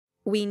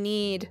we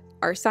need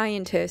our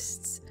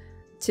scientists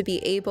to be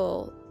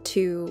able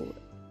to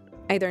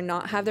either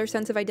not have their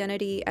sense of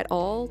identity at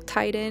all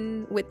tied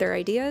in with their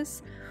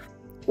ideas,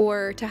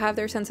 or to have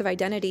their sense of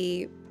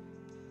identity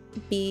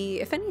be,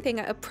 if anything,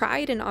 a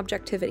pride in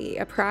objectivity,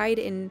 a pride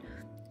in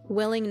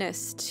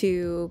willingness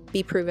to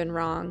be proven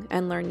wrong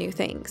and learn new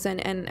things.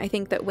 And I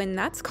think that when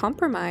that's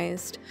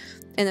compromised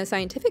in the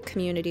scientific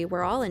community,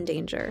 we're all in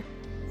danger.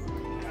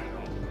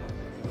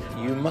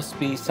 You must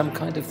be some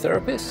kind of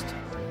therapist.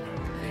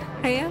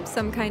 I am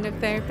some kind of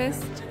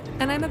therapist,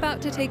 and I'm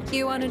about to take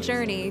you on a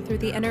journey through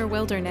the inner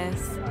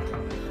wilderness.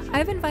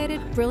 I've invited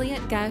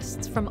brilliant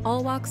guests from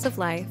all walks of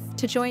life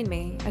to join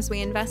me as we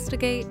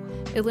investigate,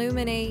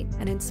 illuminate,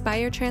 and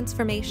inspire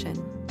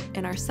transformation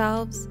in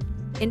ourselves,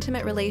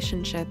 intimate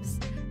relationships,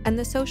 and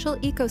the social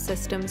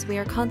ecosystems we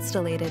are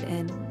constellated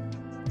in.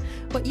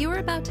 What you are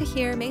about to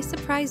hear may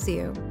surprise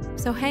you,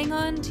 so hang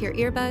on to your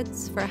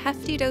earbuds for a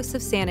hefty dose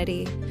of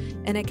sanity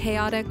in a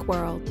chaotic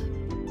world.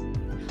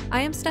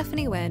 I am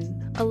Stephanie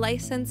Wynn, a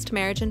licensed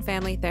marriage and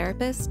family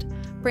therapist,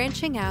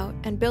 branching out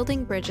and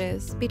building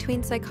bridges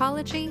between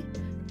psychology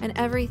and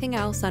everything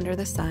else under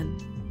the sun.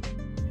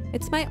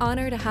 It's my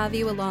honor to have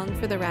you along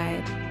for the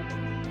ride.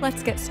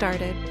 Let's get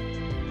started.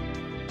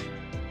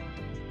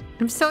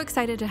 I'm so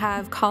excited to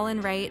have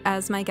Colin Wright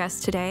as my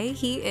guest today.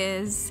 He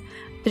is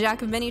a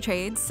jack of many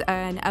trades,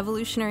 an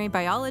evolutionary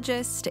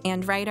biologist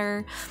and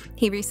writer.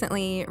 He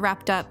recently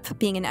wrapped up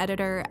being an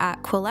editor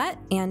at Quillette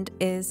and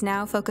is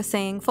now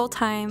focusing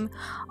full-time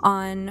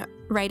on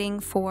writing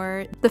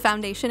for the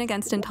Foundation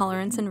Against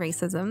Intolerance and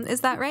Racism.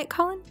 Is that right,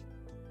 Colin?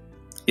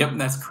 Yep,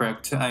 that's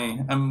correct.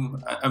 I'm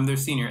their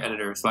senior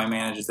editor, so I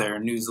manage their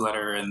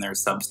newsletter and their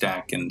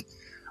Substack and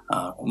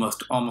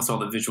almost all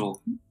the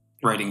visual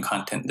writing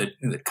content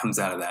that comes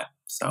out of that.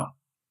 So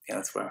yeah,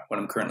 that's what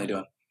I'm currently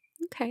doing.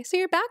 Okay, so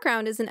your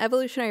background is in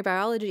evolutionary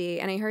biology,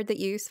 and I heard that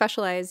you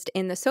specialized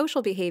in the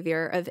social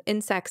behavior of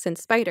insects and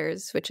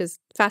spiders, which is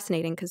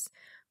fascinating because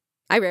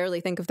I rarely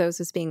think of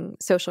those as being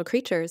social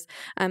creatures.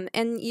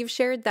 And you've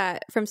shared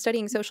that from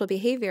studying social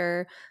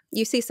behavior,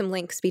 you see some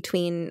links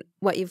between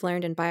what you've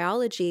learned in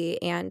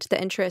biology and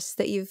the interests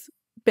that you've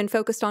been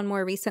focused on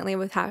more recently,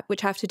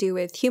 which have to do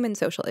with human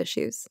social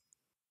issues.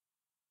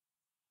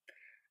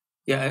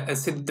 Yeah, I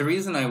said the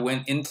reason I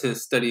went into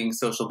studying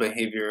social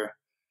behavior,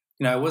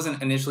 I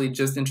wasn't initially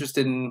just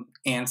interested in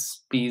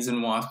ants, bees,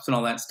 and wasps and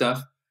all that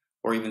stuff,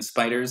 or even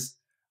spiders.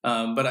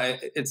 But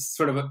it's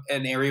sort of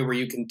an area where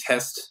you can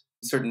test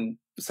certain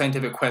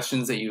scientific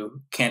questions that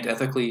you can't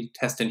ethically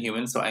test in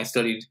humans. So I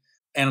studied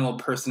animal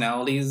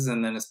personalities,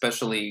 and then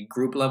especially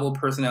group level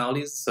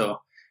personalities.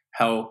 So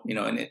how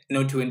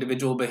no two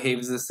individual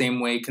behaves the same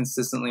way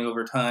consistently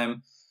over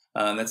time.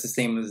 That's the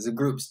same as the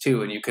groups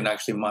too, and you can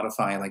actually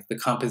modify like the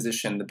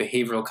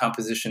behavioral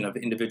composition of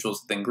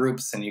individuals within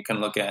groups, and you can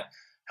look at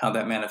how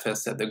that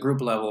manifests at the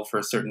group level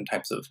for certain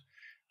types of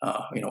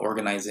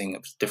organizing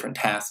of different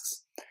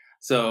tasks.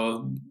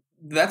 So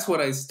that's what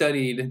I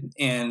studied,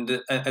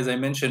 and as I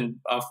mentioned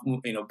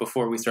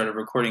before we started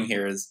recording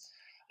here, is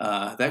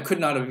that could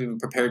not have even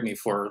prepared me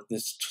for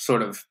this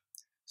sort of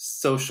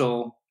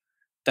social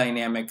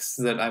dynamics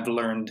that I've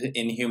learned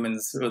in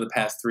humans over the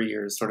past 3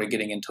 years, sort of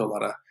getting into a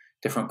lot of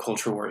different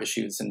culture war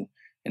issues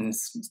and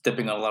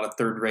stepping on a lot of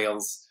third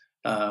rails,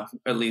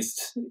 at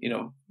least,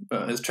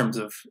 as terms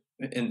of,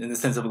 in the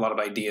sense of a lot of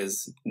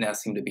ideas now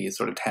seem to be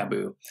sort of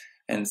taboo,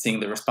 and seeing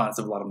the response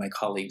of a lot of my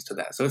colleagues to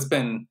that. So it's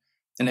been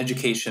an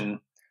education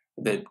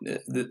that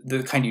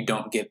the kind you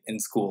don't get in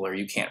school, or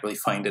you can't really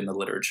find in the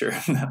literature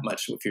that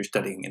much if you're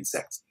studying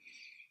insects.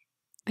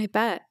 I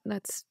bet.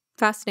 That's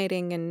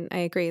fascinating, and I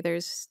agree.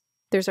 There's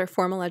our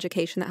formal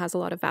education that has a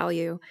lot of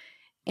value,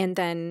 and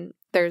then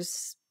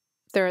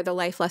there are the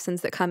life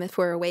lessons that come if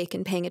we're awake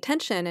and paying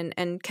attention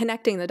and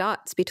connecting the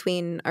dots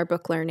between our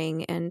book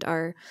learning and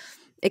our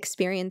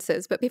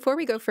experiences. But before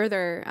we go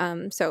further,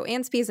 so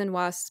ants, bees, and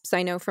wasps,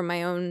 I know from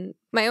my own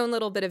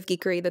little bit of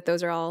geekery that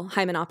those are all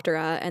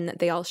Hymenoptera and that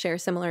they all share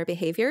similar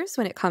behaviors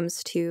when it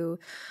comes to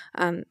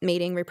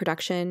mating,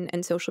 reproduction,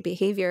 and social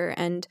behavior.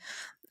 And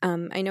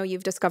I know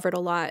you've discovered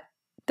a lot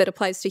that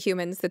applies to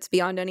humans that's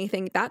beyond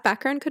anything that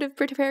background could have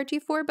prepared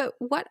you for. But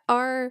what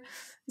are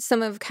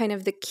some of kind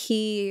of the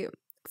key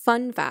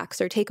fun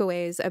facts or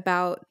takeaways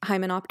about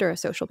Hymenoptera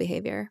social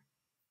behavior?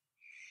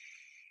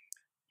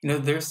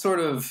 They're sort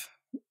of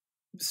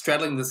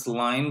straddling this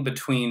line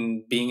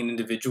between being an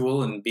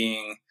individual and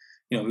being,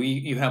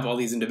 you have all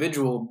these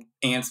individual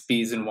ants,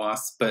 bees, and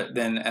wasps, but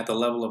then at the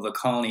level of the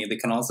colony, they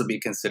can also be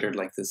considered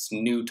like this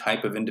new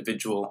type of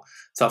individual.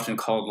 It's often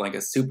called like a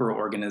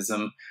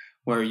superorganism,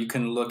 where you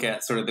can look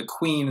at sort of the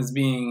queen as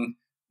being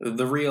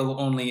the real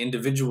only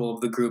individual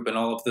of the group, and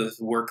all of the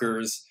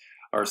workers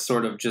are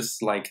sort of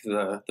just like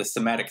the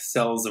somatic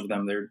cells of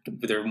them.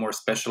 They're more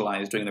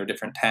specialized, doing their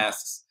different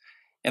tasks.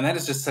 And that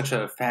is just such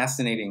a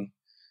fascinating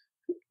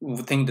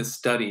thing to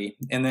study.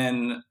 And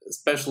then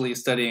especially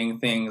studying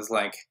things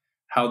like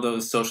how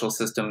those social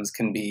systems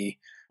can be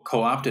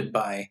co-opted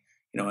by,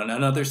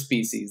 another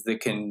species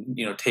that can,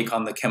 take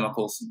on the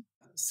chemical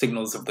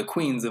signals of the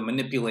queens and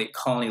manipulate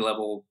colony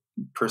level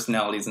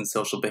personalities and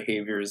social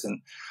behaviors.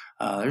 And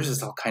there's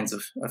just all kinds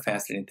of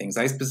fascinating things.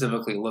 I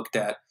specifically looked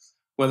at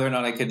whether or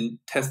not I could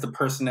test the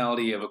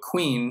personality of a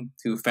queen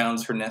who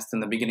founds her nest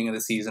in the beginning of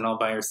the season all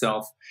by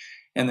herself.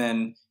 And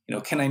then,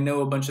 can I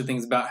know a bunch of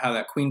things about how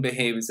that queen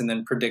behaves and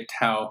then predict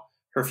how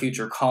her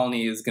future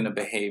colony is going to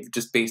behave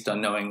just based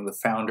on knowing the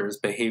founder's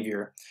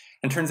behavior?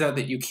 And it turns out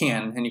that you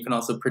can, and you can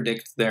also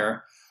predict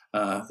their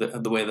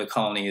the way the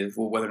colony is,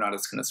 whether or not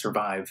it's going to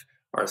survive,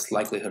 or its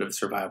likelihood of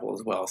survival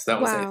as well. So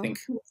that was, I Wow. think,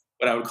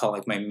 what I would call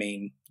like my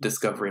main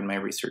discovery in my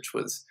research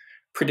was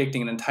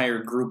predicting an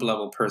entire group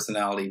level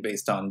personality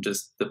based on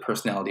just the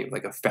personality of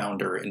like a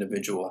founder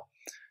individual.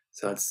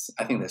 So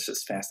I think that's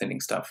just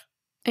fascinating stuff.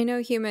 I know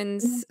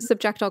humans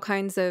subject all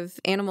kinds of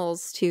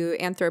animals to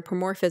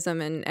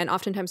anthropomorphism, and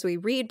oftentimes we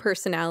read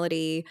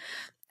personality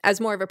as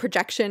more of a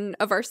projection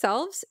of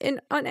ourselves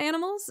on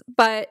animals.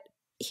 But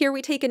here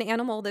we take an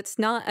animal that's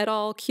not at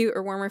all cute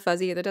or warm or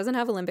fuzzy, that doesn't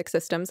have a limbic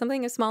system,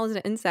 something as small as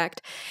an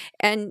insect,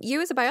 and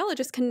you as a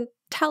biologist can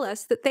tell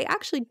us that they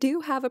actually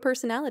do have a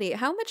personality.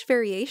 How much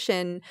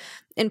variation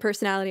in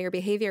personality or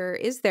behavior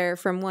is there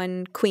from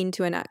one queen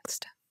to a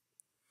next?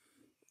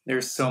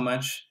 There's so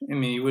much. I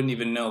mean, you wouldn't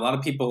even know. A lot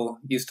of people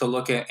used to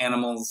look at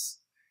animals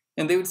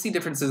and they would see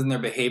differences in their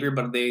behavior,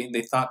 but they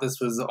thought this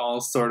was all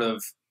sort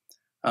of,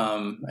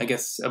 I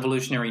guess,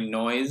 evolutionary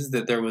noise,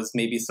 that there was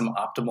maybe some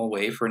optimal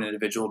way for an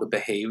individual to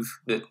behave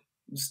that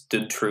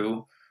stood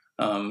true,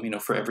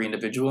 for every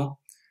individual.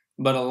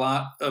 But a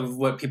lot of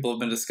what people have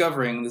been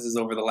discovering, this is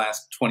over the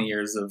last 20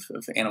 years of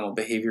animal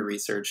behavior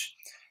research,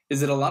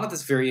 is that a lot of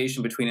this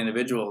variation between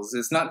individuals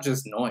is not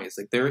just noise.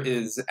 Like there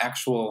is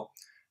actual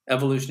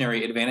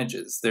evolutionary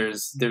advantages.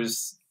 There's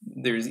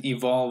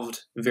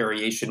evolved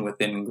variation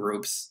within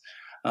groups,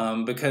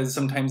 because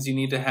sometimes you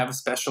need to have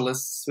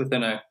specialists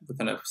within a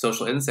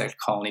social insect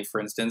colony,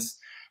 for instance,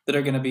 that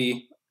are going to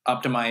be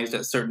optimized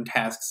at certain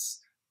tasks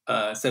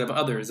instead of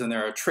others. And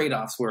there are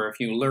trade-offs where if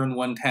you learn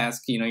one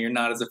task, you're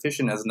not as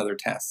efficient as another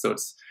task. So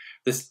it's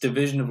this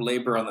division of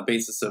labor on the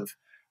basis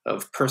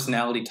of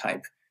personality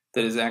type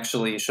that is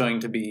actually showing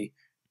to be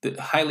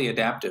highly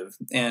adaptive.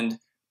 And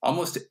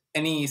almost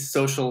any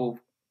social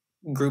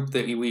group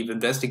that we've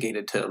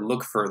investigated to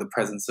look for the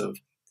presence of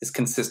this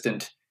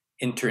consistent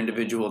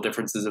inter-individual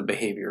differences of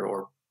behavior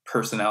or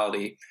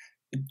personality,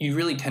 you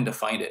really tend to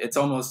find it. It's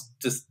almost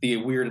just the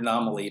weird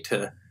anomaly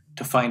to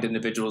find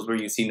individuals where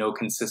you see no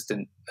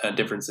consistent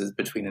differences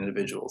between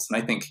individuals.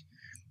 And I think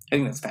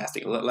that's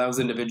fascinating. It allows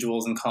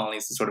individuals and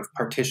colonies to sort of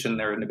partition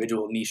their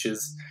individual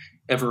niches,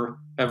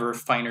 ever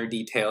finer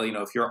detail.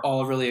 If you're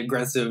all really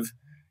aggressive,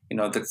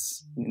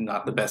 that's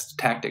not the best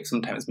tactic.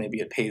 Sometimes maybe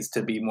it pays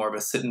to be more of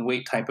a sit and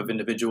wait type of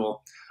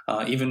individual,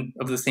 even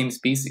of the same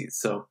species.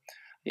 So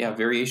yeah,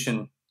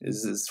 variation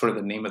is sort of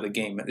the name of the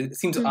game. It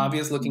seems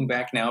obvious looking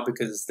back now,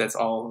 because that's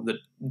all that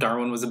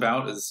Darwin was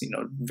about, is,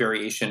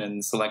 variation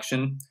and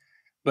selection.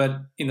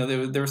 But,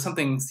 there was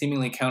something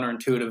seemingly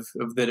counterintuitive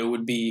of that it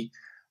would be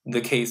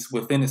the case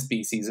within a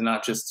species and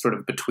not just sort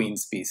of between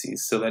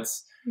species. So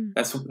that's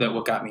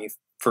what got me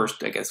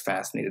first, I guess,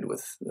 fascinated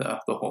with the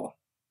whole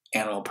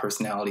animal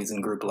personalities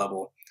and group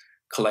level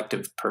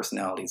collective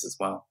personalities as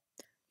well.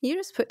 You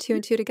just put two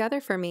and two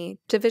together for me.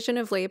 Division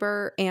of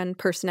labor and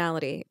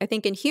personality. I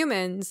think in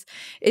humans,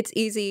 it's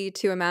easy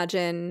to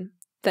imagine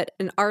that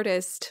an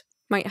artist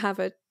might have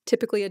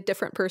typically a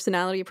different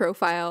personality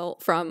profile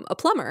from a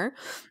plumber.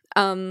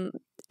 And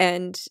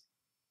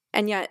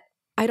yet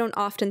I don't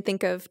often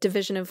think of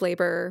division of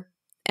labor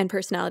and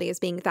personality as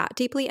being that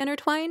deeply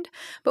intertwined.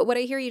 But what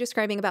I hear you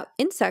describing about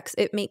insects,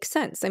 it makes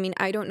sense. I mean,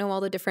 I don't know all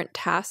the different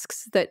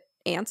tasks that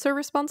ants are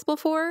responsible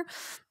for,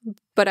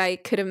 but I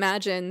could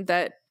imagine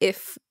that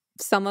if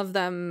some of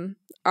them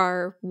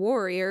are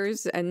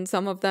warriors and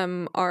some of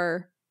them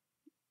are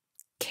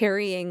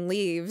carrying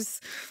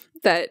leaves,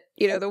 that,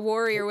 the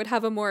warrior would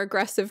have a more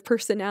aggressive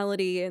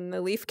personality and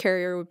the leaf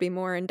carrier would be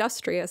more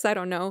industrious. I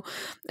don't know.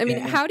 I mean,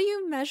 how do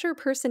you measure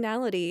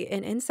personality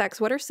in insects?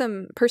 What are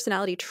some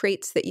personality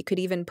traits that you could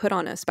even put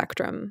on a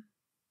spectrum?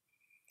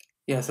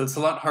 Yeah, so it's a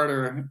lot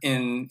harder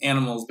in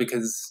animals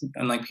because,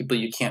 unlike people,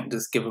 you can't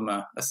just give them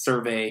a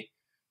survey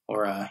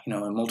or a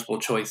multiple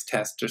choice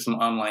test or some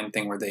online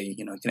thing where they,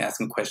 you can ask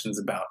them questions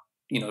about,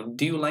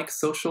 do you like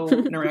social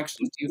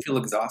interactions? Do you feel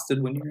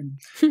exhausted when you're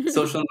in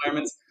social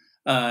environments?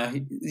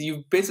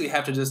 You basically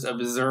have to just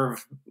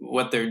observe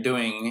what they're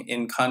doing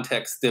in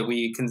contexts that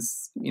we can,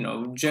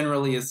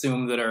 generally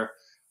assume that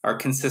are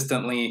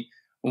consistently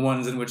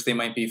ones in which they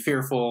might be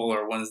fearful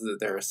or ones that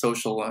they're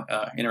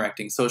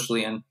interacting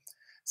socially in.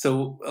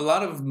 So a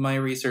lot of my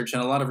research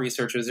and a lot of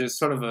researchers, there's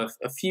sort of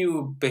a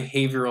few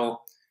behavioral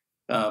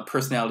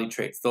personality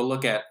traits. They'll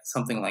look at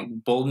something like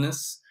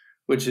boldness,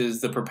 which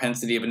is the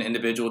propensity of an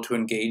individual to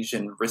engage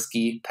in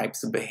risky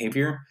types of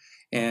behavior.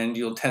 And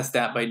you'll test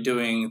that by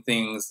doing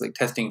things like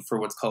testing for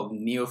what's called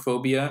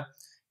neophobia.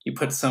 You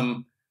put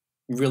some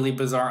really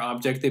bizarre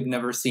object they've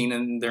never seen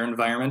in their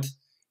environment,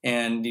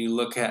 and you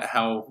look at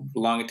how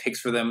long it takes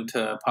for them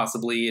to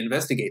possibly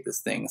investigate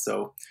this thing.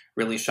 So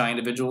really shy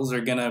individuals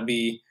are going to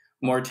be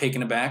more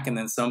taken aback, and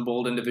then some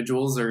bold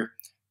individuals are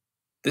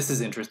this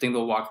is interesting.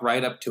 They'll walk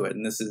right up to it.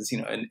 And this is,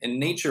 in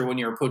nature, when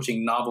you're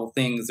approaching novel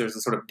things, there's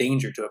a sort of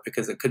danger to it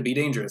because it could be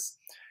dangerous.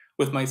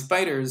 With my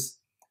spiders,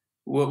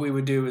 what we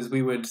would do is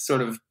we would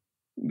sort of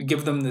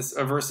give them this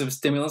aversive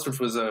stimulus, which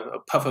was a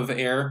puff of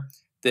air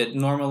that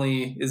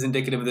normally is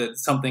indicative that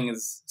something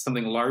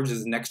large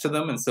is next to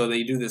them. And so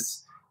they do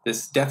this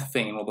death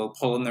feint where they'll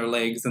pull in their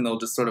legs and they'll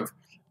just sort of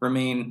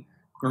remain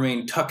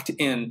tucked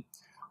in.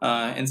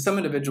 And some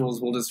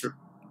individuals will just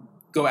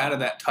go out of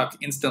that tuck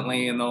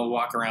instantly and they'll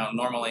walk around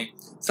normally.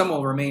 Some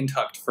will remain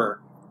tucked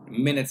for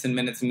minutes and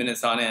minutes and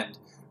minutes on end.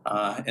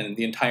 And during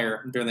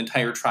the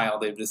entire trial,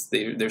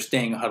 they're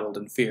staying huddled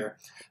in fear.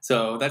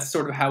 So that's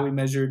sort of how we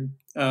measured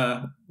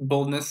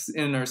boldness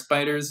in our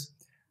spiders.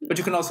 But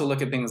you can also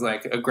look at things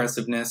like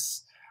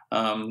aggressiveness.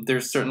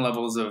 There's certain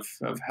levels of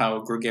how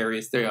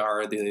gregarious they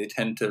are. They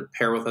tend to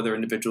pair with other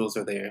individuals,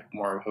 or they're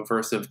more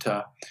aversive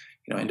to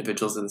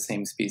individuals of the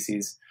same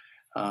species.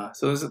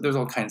 So there's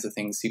all kinds of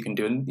things you can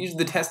do, and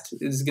usually the test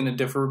is going to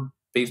differ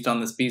based on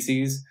the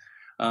species.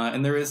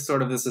 And there is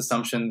sort of this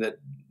assumption that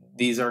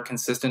these are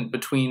consistent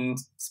between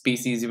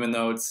species, even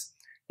though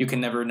you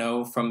can never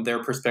know from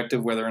their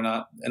perspective whether or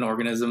not an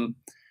organism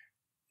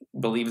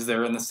believes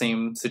they're in the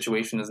same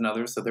situation as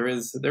another. So there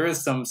is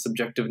some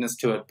subjectiveness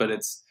to it, but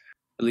at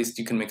least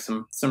you can make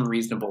some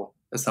reasonable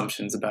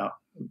assumptions about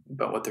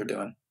what they're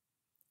doing.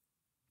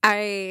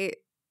 I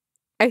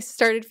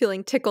started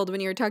feeling tickled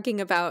when you were talking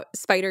about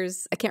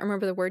spiders. I can't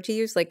remember the word you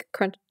used, like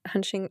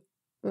hunching.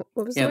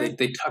 What was the word?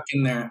 They tuck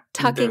in there.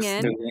 Tucking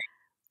in.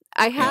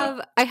 I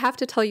have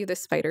to tell you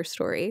this spider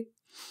story.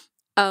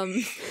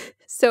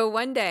 So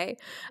one day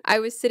I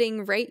was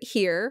sitting right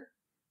here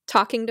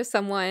talking to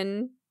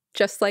someone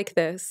just like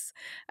this.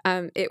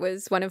 It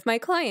was one of my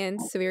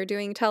clients. So we were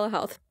doing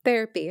telehealth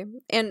therapy.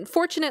 And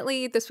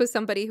fortunately, this was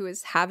somebody who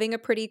was having a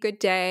pretty good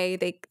day.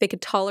 They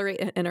could tolerate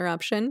an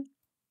interruption.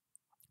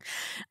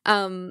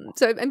 So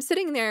I'm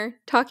sitting there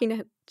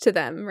talking to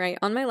them, right,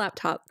 on my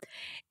laptop,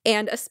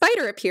 and a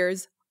spider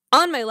appears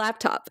on my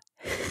laptop.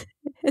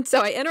 And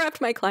so I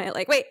interrupt my client,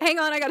 like, wait, hang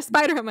on, I got a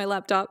spider on my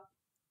laptop.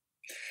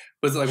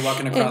 Was it like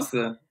walking across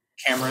the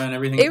camera and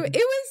everything? It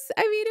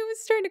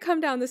was starting to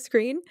come down the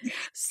screen.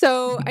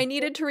 So I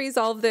needed to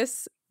resolve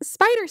this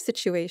spider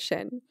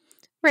situation,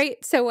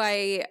 right? So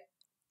I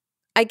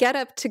get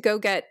up to go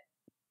get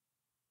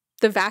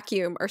the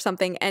vacuum or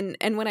something, and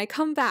when I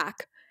come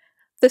back,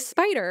 the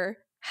spider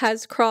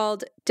has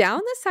crawled down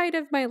the side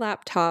of my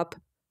laptop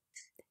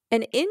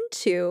and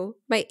into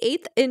my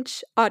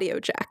 1/8-inch audio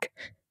jack.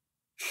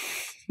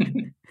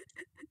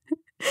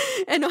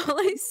 And all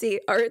I see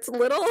are its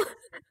little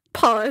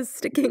paws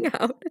sticking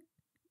out.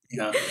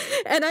 Yeah.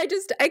 And I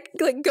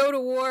like go to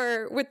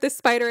war with this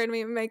spider, and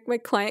my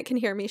client can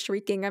hear me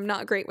shrieking. I'm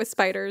not great with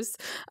spiders.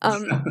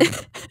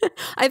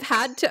 I've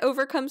had to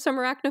overcome some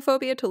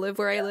arachnophobia to live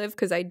where I live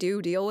because I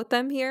do deal with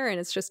them here, and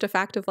it's just a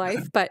fact of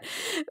life. But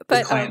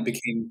the client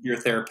became your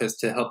therapist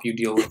to help you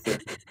deal with the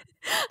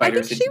spider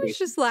I think situation. she was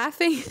just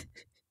laughing.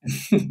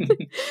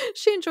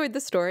 She enjoyed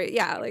the story.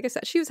 Yeah, like I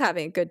said, she was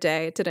having a good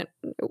day.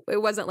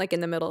 It wasn't like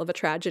in the middle of a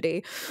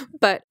tragedy,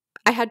 but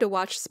I had to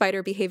watch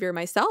spider behavior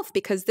myself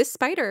because this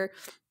spider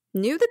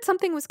knew that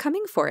something was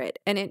coming for it,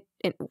 and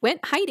it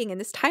went hiding in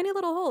this tiny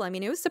little hole. I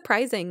mean, it was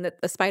surprising that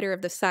a spider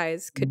of this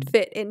size could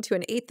fit into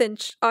an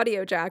 1/8-inch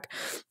audio jack.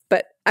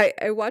 But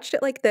I watched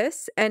it like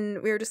this,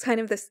 and we were just kind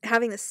of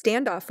having this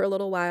standoff for a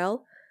little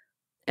while,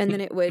 and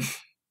then it would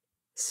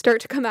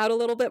start to come out a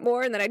little bit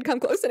more, and then I'd come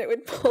close and it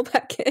would pull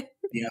back in.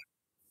 Yeah.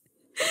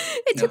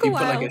 It took a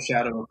while. If you put like a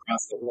shadow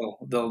across the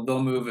wall,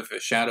 they'll move if a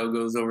shadow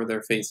goes over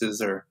their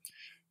faces or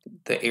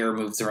the air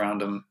moves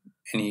around them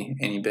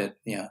any bit.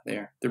 Yeah,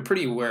 they're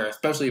pretty aware,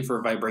 especially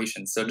for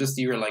vibrations. So just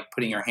you're like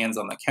putting your hands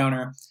on the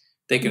counter,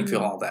 they can feel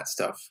all that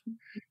stuff.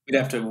 You'd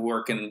have to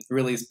work in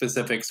really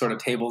specific sort of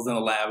tables in the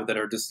lab that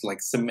are just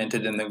like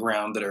cemented in the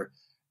ground that are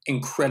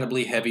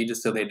incredibly heavy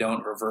just so they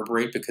don't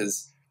reverberate,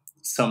 because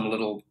some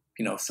little,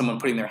 someone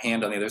putting their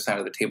hand on the other side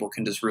of the table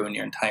can just ruin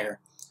your entire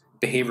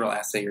behavioral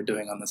assay you're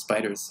doing on the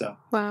spiders. So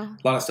wow, a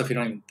lot of stuff you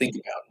don't even think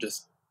about,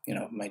 just,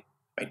 by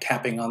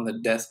tapping on the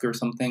desk or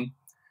something.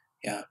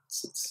 Yeah,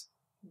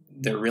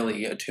 they're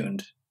really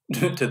attuned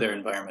to their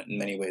environment in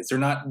many ways. They're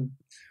not,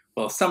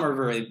 well, some are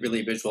really,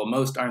 really visual.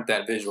 Most aren't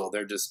that visual.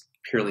 They're just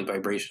purely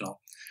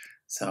vibrational.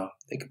 So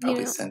they could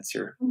probably sense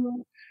your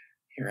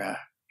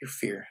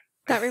fear.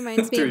 That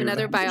reminds me of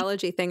another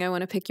biology thing I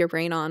want to pick your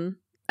brain on.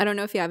 I don't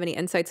know if you have any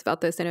insights about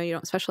this. I know you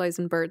don't specialize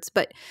in birds,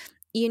 but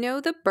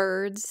the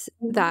birds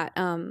that,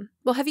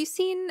 have you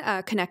seen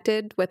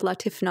Connected with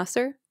Latif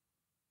Nasser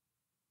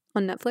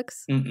on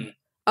Netflix? Mm-mm.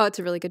 Oh, it's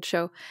a really good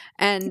show.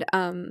 And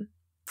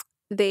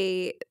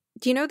do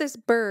you know this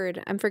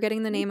bird? I'm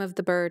forgetting the name of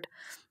the bird,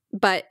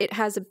 but it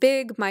has a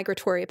big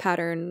migratory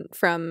pattern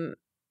from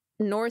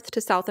North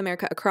to South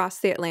America across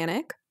the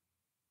Atlantic.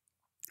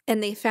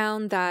 And they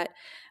found that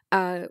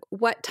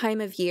what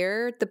time of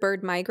year the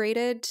bird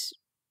migrated,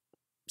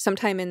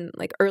 sometime in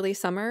like early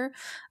summer,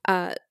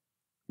 that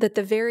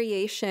the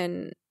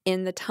variation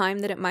in the time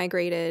that it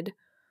migrated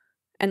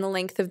and the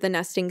length of the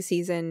nesting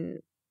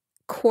season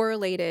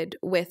correlated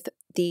with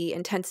the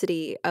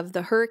intensity of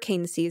the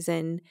hurricane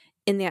season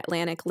in the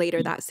Atlantic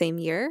later that same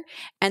year,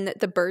 and that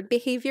the bird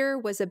behavior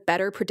was a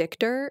better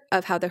predictor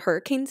of how the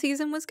hurricane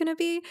season was going to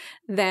be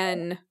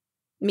than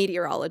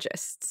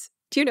meteorologists.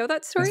 Do you know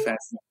that That's story?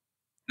 fascinating.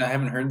 I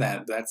haven't heard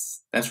that.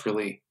 That's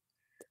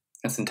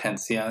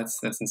intense. Yeah,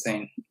 that's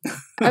insane.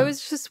 I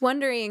was just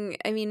wondering,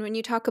 I mean, when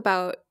you talk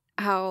about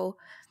how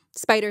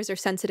spiders are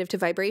sensitive to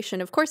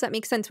vibration, of course that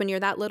makes sense. When you're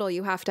that little,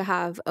 you have to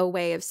have a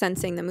way of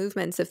sensing the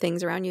movements of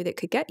things around you that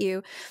could get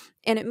you.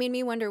 And it made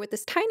me wonder with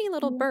this tiny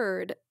little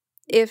bird,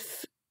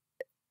 if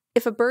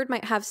a bird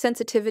might have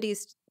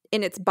sensitivities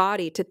in its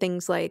body to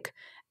things like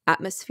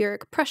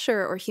atmospheric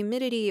pressure or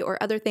humidity or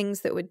other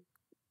things that would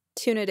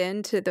tune it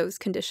into those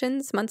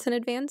conditions months in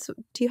advance.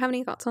 Do you have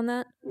any thoughts on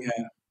that? Yeah,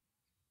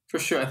 for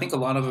sure. I think a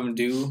lot of them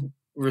do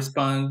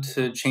respond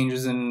to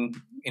changes in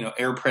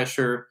air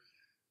pressure.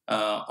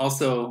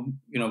 Also,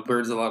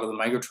 birds. A lot of the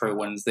migratory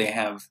ones, they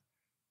have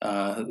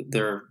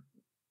they're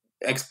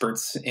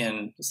experts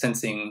in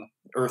sensing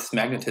Earth's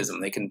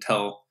magnetism. They can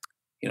tell,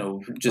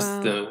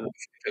 just Wow.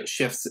 if it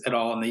shifts at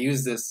all, and they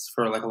use this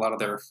for like a lot of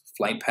their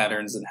flight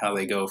patterns and how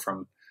they go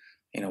from,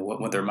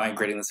 when they're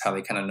migrating. That's how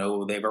they kind of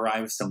know they've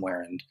arrived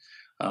somewhere. And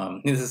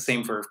this is the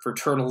same for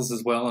turtles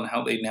as well, and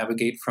how they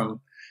navigate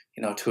from,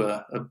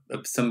 to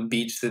some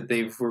beach that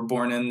they were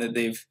born in that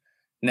they've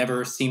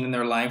never seen in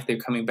their life. They're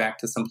coming back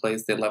to some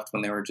place they left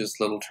when they were just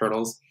little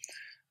turtles.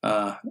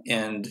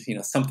 And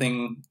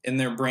something in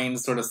their brain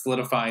sort of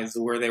solidifies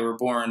where they were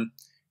born,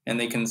 and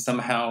they can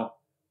somehow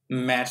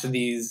match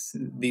these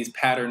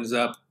patterns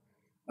up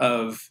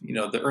of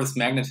the Earth's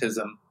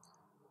magnetism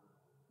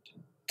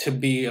to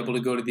be able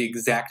to go to the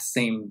exact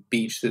same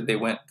beach that they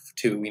went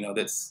to.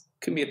 That's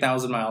could be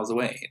 1,000 miles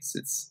away.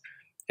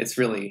 It's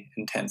really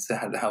intense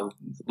how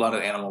a lot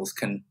of animals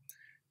can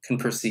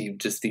perceive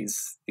just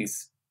these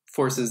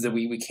forces that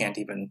we can't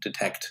even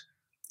detect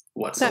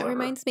That whatsoever.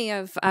 reminds me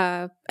of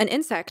an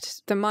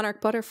insect, the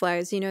monarch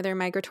butterflies, their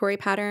migratory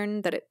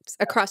pattern, that it's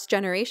across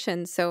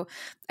generations. So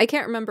I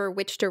can't remember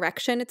which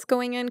direction it's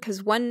going in,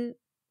 because one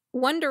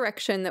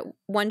direction that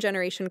one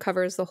generation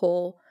covers the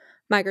whole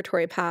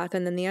migratory path,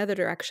 and then the other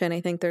direction,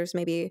 I think there's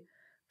maybe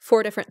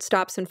 4 different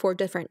stops in 4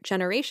 different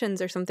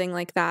generations or something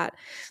like that.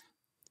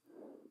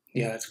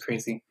 Yeah, that's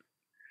crazy.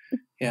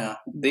 Yeah,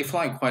 they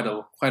fly quite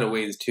a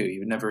ways too.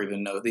 You would never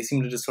even know. They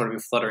seem to just sort of be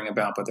fluttering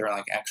about, but they're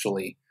like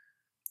actually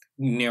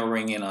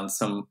narrowing in on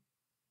some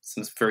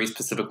very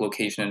specific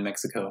location in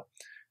Mexico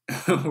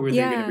where they're going to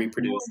Yeah.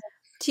 reproduce.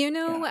 Do you Yeah.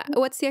 know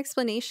what's the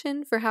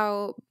explanation for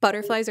how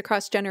butterflies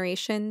across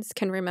generations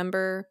can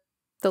remember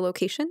the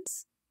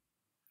locations?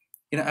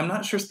 I'm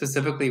not sure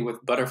specifically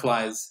with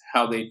butterflies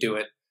how they do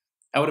it.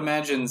 I would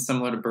imagine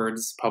similar to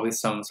birds, probably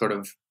some sort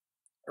of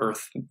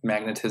Earth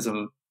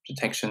magnetism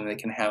detection they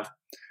can have.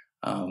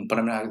 But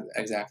I'm not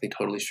exactly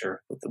totally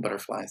sure with the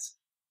butterflies.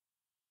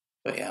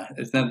 But yeah,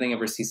 it's nothing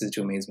ever ceases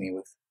to amaze me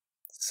with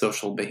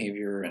social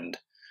behavior and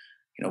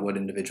what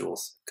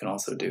individuals can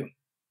also do.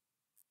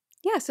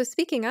 Yeah, so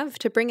speaking of,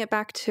 to bring it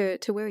back to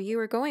where you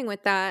were going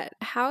with that,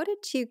 how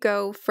did you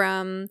go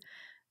from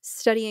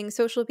studying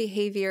social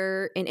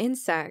behavior in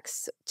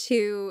insects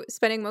to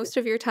spending most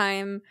of your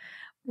time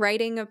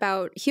writing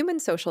about human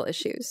social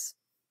issues?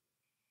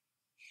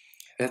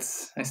 I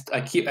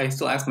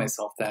still ask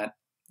myself that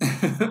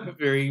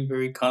very,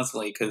 very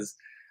constantly, because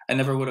I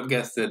never would have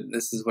guessed that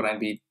this is what I'd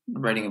be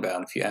writing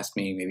about if you asked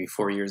me maybe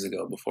 4 years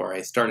ago before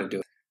I started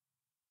doing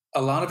it.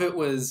 A lot of it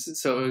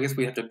was, so I guess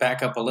we have to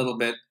back up a little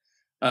bit.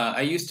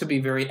 I used to be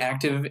very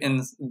active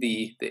in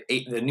the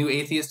new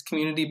atheist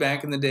community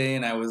back in the day,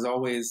 and I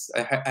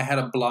had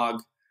a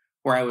blog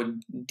where I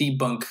would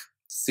debunk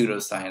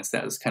pseudoscience.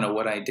 That was kind of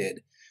what I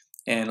did.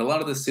 And a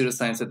lot of the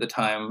pseudoscience at the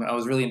time, I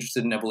was really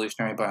interested in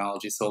evolutionary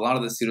biology. So a lot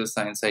of the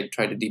pseudoscience I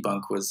tried to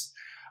debunk was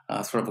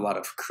sort of a lot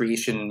of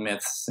creation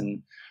myths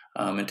and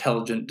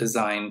intelligent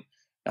design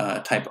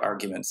type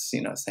arguments,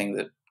 saying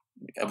that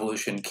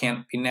evolution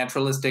can't be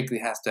naturalistic.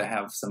 It has to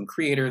have some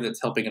creator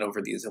that's helping it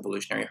over these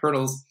evolutionary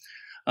hurdles.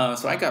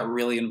 So I got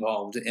really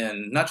involved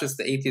in not just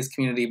the atheist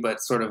community,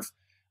 but sort of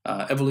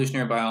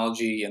evolutionary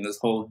biology and this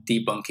whole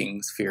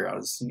debunking sphere. I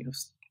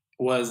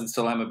was and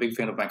still am a big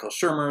fan of Michael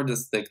Shermer,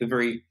 just like the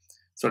very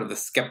sort of the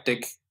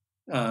skeptic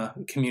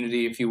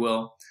community, if you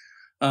will.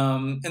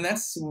 And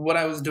that's what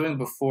I was doing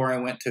before I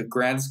went to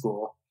grad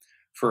school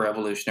for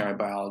evolutionary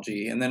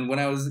biology. And then when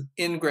I was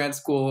in grad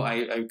school,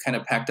 I kind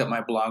of packed up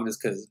my blog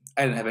just because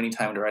I didn't have any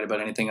time to write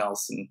about anything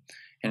else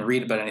and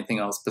read about anything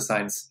else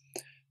besides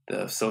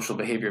the social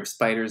behavior of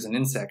spiders and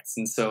insects.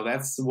 And so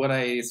that's what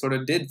I sort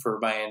of did for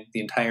the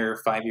entire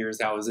 5 years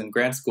I was in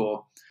grad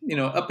school,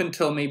 up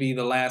until maybe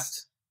the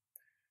last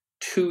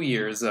 2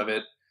 years of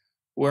it,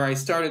 where I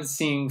started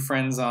seeing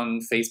friends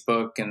on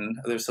Facebook and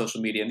other social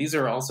media. And these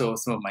are also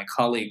some of my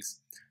colleagues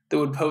that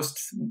would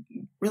post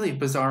really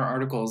bizarre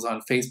articles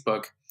on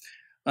Facebook.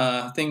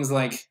 Things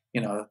like,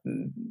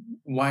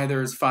 why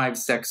there's 5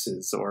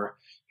 sexes, or,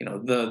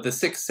 the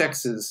 6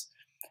 sexes.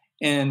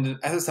 And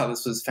I just thought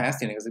this was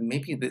fascinating. I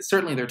was like,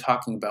 certainly they're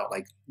talking about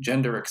like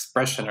gender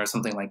expression or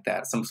something like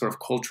that, some sort of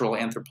cultural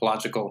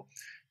anthropological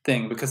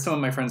thing, because some of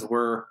my friends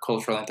were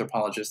cultural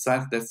anthropologists.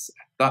 I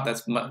thought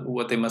that's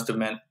what they must have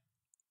meant.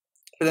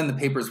 But then the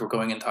papers were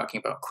going and talking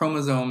about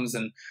chromosomes,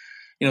 and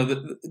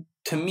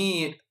to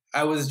me,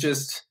 I was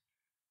just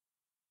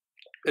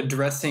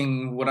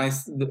addressing what I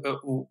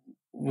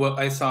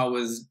saw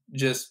was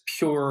just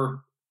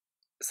pure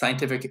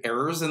scientific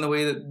errors in the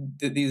way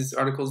that these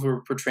articles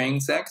were portraying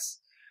sex.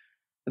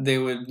 They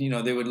would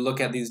look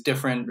at these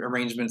different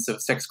arrangements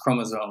of sex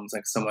chromosomes,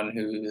 like someone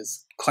who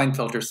is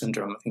Klinefelter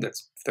syndrome. I think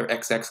that's their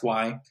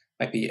XXY,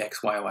 might be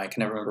XYY. I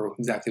can never remember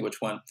exactly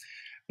which one.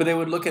 But they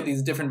would look at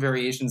these different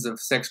variations of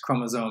sex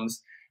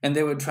chromosomes, and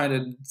they would try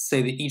to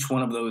say that each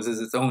one of those is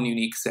its own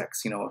unique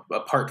sex,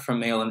 apart from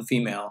male and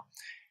female.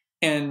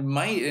 And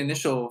my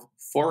initial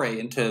foray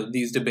into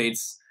these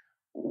debates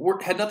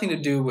had nothing to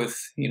do with,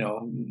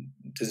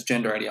 does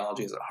gender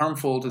ideology, is it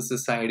harmful to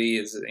society?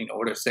 Is it,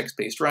 what are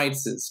sex-based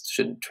rights?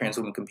 Should trans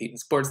women compete in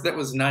sports? That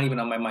was not even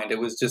on my mind. It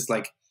was just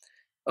like,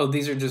 oh,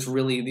 these are just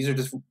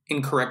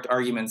incorrect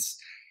arguments.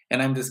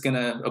 And I'm just going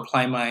to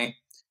apply my,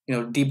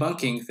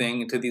 debunking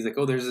thing to these, like,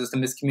 oh, there's just a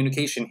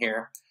miscommunication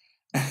here.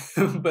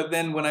 But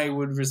then when I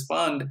would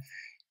respond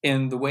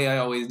in the way I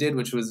always did,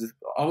 which was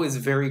always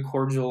very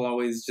cordial,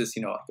 always just,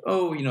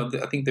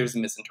 I think there's a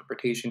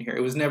misinterpretation here.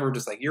 It was never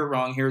just like, you're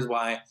wrong, here's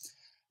why.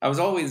 I was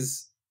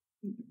always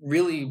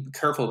really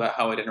careful about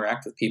how I'd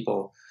interact with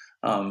people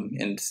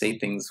and say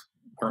things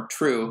weren't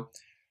true.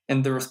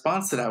 And the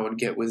response that I would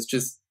get was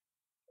just,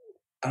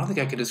 I don't think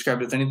I could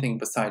describe it as anything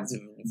besides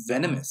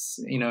venomous.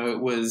 It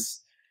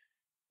was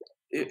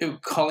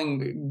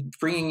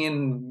bringing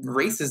in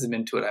racism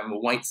into it. I'm a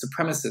white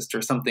supremacist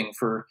or something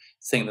for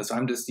saying this.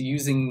 I'm just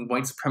using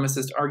white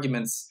supremacist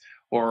arguments,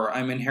 or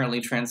I'm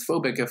inherently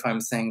transphobic if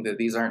I'm saying that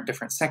these aren't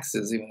different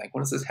sexes. Even like,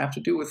 what does this have to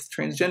do with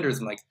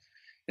transgenderism?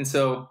 And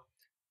so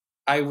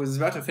I was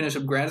about to finish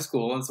up grad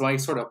school, and so I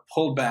sort of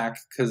pulled back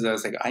because I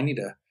was like, I need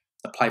to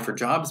apply for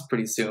jobs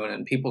pretty soon,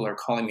 and people are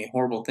calling me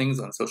horrible things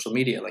on social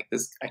media like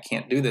this. I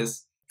can't do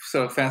this.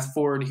 So fast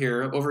forward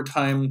here, over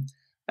time,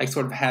 I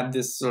sort of had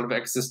this sort of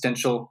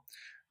existential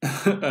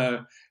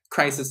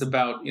crisis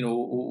about,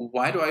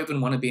 why do I even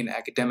want to be an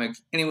academic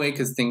anyway?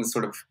 Because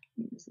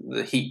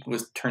the heat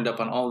was turned up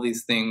on all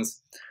these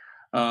things.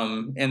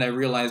 And I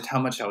realized how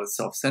much I was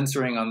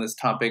self-censoring on this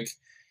topic.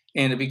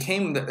 And it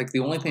became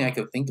the only thing I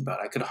could think about.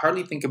 I could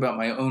hardly think about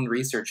my own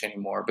research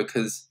anymore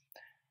because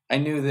I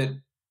knew that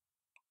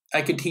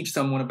I could teach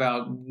someone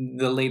about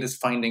the latest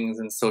findings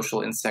in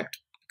social insect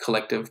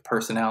collective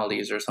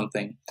personalities or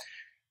something,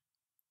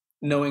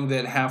 knowing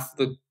that half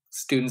the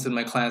students in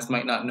my class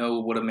might not know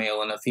what a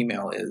male and a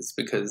female is,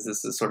 because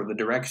this is sort of the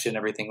direction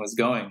everything was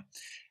going.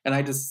 And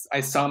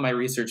I saw my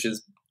research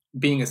as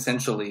being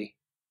essentially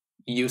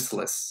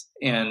useless.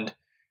 And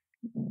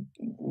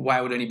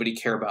why would anybody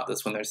care about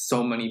this when there's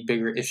so many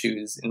bigger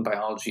issues in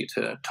biology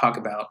to talk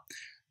about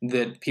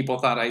that people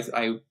thought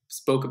I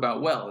spoke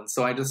about well? And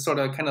so I just sort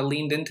of kind of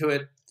leaned into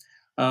it.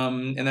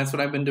 And that's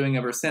what I've been doing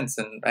ever since.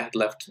 And I had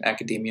left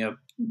academia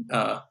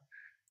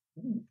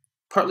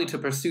partly to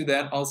pursue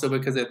that, also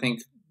because I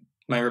think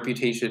my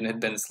reputation had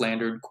been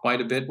slandered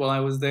quite a bit while I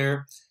was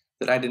there,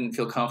 that I didn't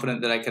feel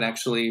confident that I could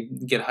actually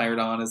get hired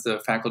on as a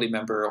faculty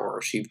member or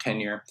achieve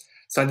tenure.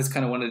 So I just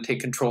kind of wanted to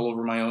take control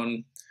over my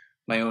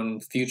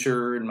own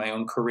future and my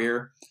own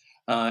career.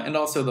 And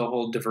also the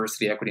whole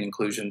diversity, equity,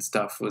 inclusion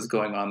stuff was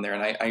going on there.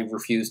 And I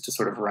refused to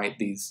sort of write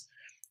these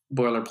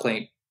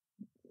boilerplate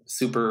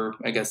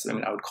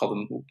I would call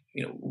them,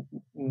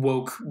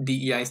 woke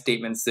DEI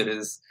statements. That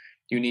is,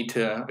 you need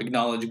to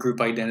acknowledge group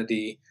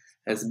identity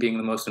as being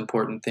the most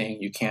important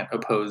thing. You can't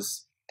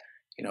oppose,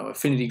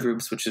 affinity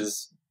groups, which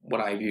is what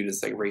I viewed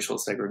as like racial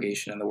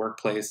segregation in the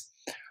workplace.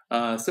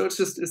 So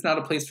it's not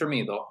a place for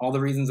me, though. All the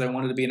reasons I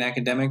wanted to be an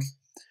academic,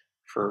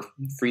 for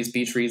free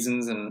speech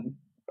reasons and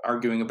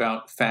arguing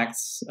about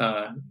facts,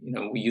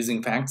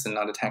 using facts and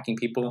not attacking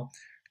people,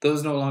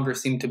 those no longer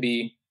seem to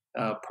be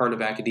part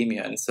of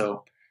academia. And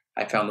so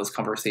I found those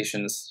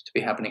conversations to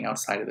be happening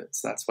outside of it.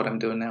 So that's what I'm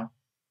doing now.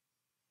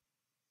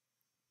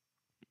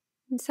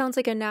 It sounds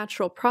like a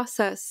natural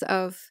process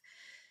of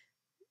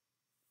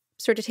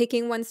sort of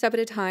taking one step at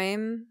a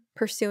time,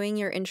 pursuing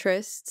your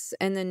interests,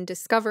 and then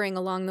discovering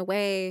along the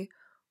way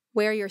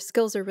where your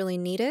skills are really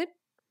needed.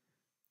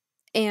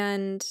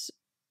 And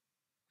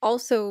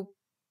also,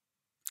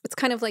 it's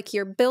kind of like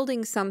you're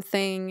building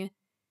something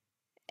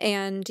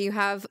and you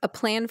have a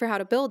plan for how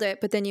to build it,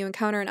 but then you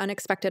encounter an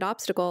unexpected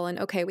obstacle and,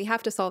 okay, we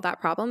have to solve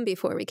that problem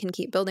before we can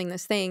keep building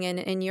this thing. And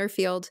in your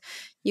field,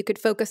 you could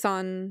focus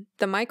on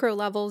the micro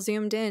level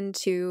zoomed in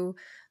to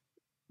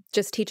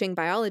just teaching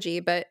biology.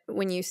 But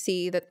when you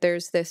see that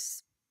there's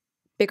this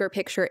bigger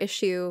picture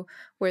issue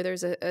where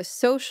there's a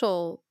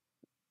social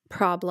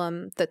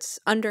problem that's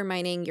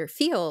undermining your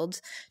field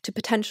to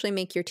potentially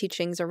make your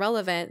teachings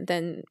irrelevant,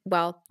 then,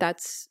 well,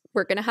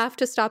 we're going to have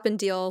to stop and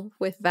deal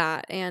with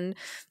that. And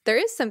there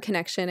is some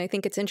connection. I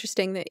think it's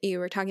interesting that you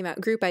were talking about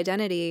group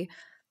identity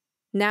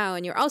now,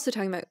 and you're also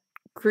talking about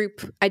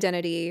group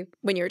identity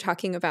when you were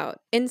talking about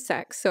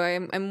insects. So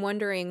I'm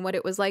wondering what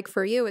it was like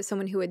for you as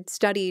someone who had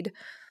studied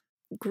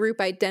group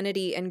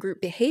identity and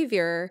group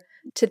behavior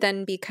to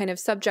then be kind of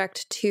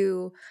subject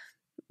to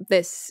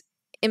this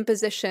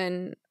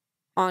imposition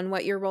on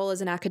what your role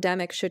as an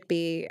academic should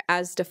be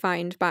as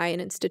defined by an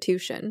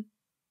institution.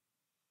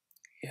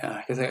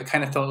 Yeah, because I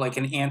kind of felt like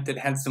an ant that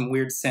had some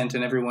weird scent,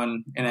 and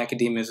everyone in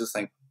academia is just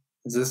like,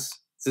 is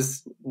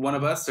this one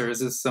of us, or is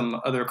this some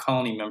other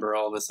colony member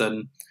all of a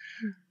sudden?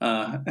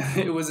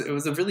 It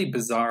was a really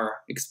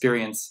bizarre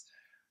experience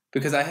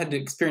because I had to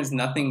experience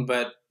nothing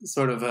but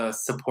sort of a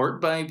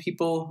support by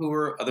people who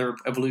were other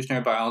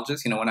evolutionary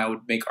biologists. When I would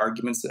make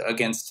arguments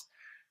against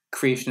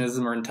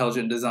creationism or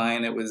intelligent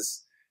design, it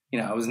was,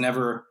 I was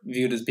never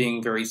viewed as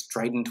being very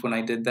strident when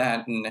I did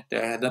that, and I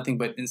had nothing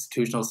but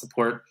institutional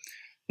support.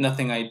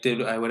 Nothing I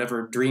did I would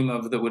ever dream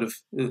of that I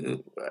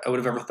would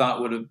have ever thought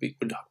would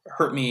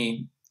hurt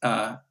me,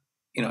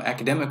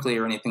 academically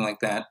or anything like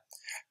that.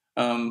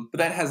 But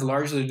that has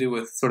largely to do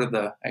with sort of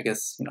I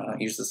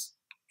use this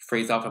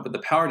phrase often, but the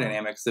power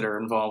dynamics that are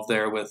involved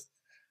there, with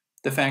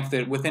the fact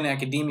that within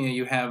academia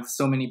you have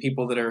so many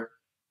people that are,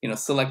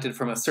 selected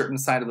from a certain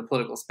side of the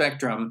political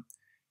spectrum,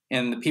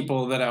 and the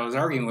people that I was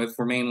arguing with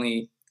were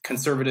mainly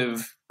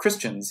conservative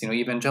Christians,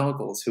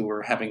 evangelicals who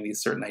were having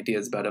these certain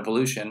ideas about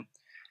evolution.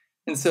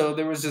 And so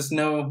there was just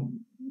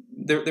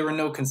there were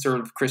no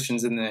conservative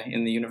Christians in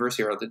the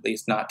university, or at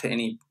least not to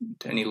any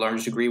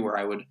large degree where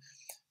I would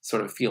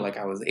sort of feel like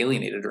I was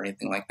alienated or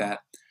anything like that.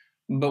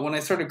 But when I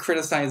started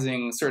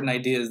criticizing certain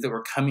ideas that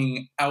were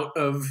coming out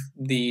of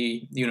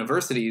the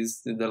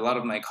universities that a lot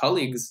of my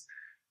colleagues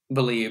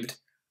believed,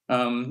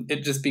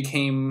 it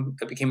became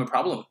a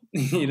problem.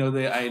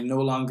 I no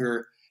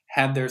longer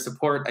had their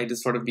support. I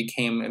just sort of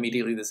became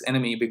immediately this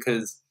enemy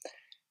because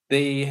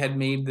they had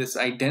made this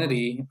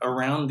identity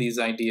around these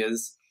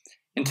ideas.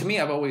 And to me,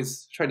 I've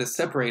always tried to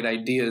separate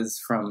ideas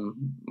from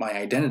my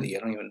identity.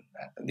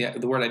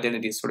 The word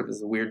identity is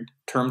a weird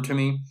term to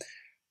me,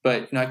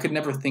 but I could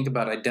never think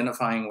about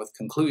identifying with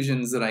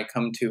conclusions that I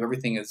come to.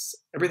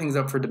 Everything's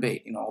up for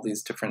debate. All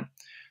these different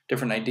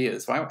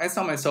ideas. So I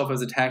saw myself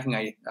as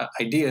attacking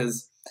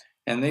ideas,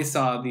 and they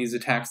saw these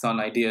attacks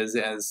on ideas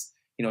as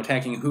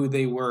attacking who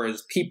they were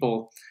as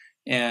people.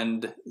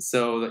 And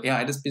so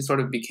I just sort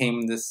of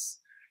became this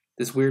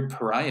weird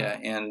pariah,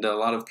 and a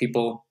lot of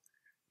people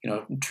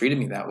treated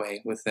me that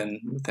way within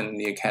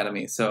the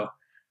academy. So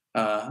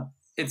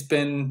it's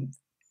been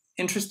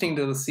interesting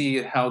to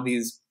see how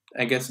these,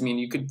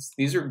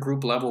 these are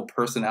group level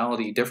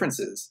personality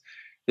differences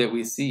that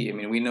we see.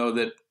 We know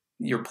that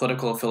your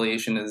political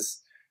affiliation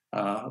is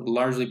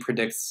largely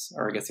predicts,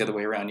 or I guess the other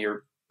way around,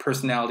 your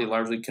personality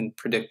largely can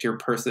predict your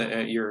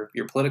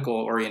political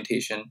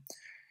orientation.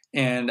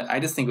 And I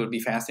just think it would be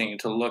fascinating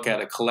to look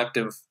at a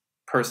collective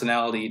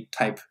personality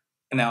type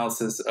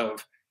analysis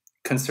of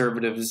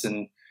conservatives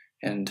and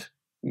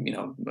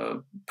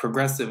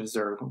progressives,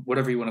 or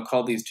whatever you want to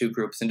call these two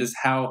groups, and just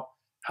how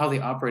they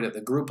operate at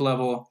the group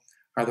level.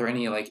 Are there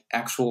any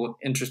actual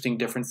interesting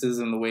differences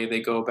in the way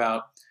they go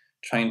about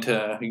trying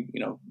to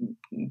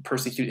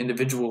persecute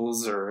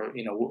individuals, or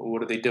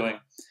what are they doing?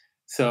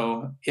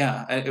 So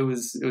it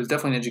was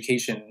definitely an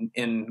education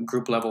in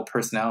group level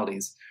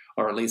personalities,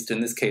 or at least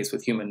in this case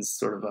with humans,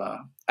 sort of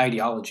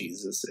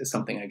ideologies is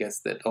something I guess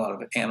that a lot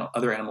of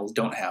other animals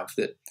don't have,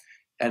 that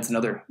adds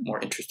another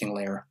more interesting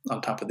layer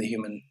on top of the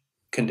human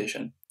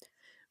condition.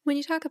 When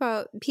you talk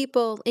about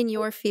people in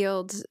your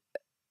field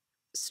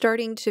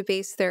starting to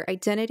base their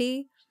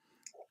identity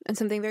and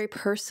something very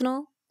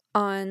personal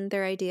on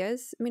their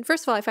ideas,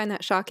 first of all, I find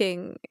that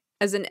shocking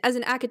as an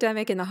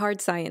academic in the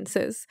hard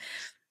sciences,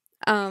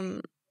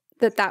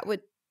 that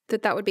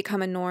would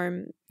become a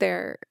norm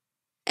there.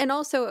 And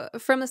also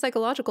from a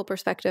psychological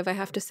perspective, I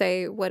have to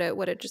say what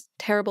a just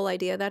terrible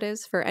idea that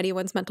is for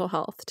anyone's mental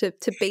health,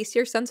 to base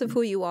your sense of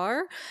who you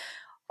are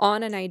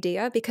on an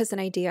idea, because an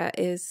idea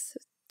is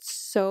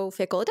so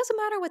fickle. It doesn't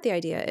matter what the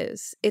idea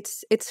is.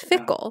 It's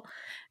fickle.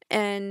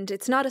 And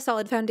it's not a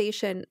solid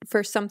foundation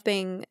for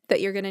something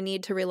that you're going to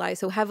need to rely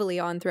so heavily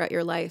on throughout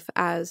your life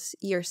as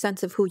your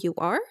sense of who you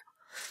are,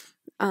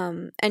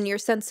 and your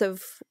sense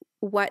of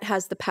what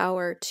has the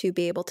power to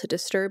be able to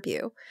disturb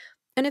you.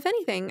 And if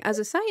anything, as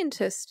a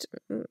scientist,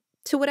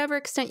 to whatever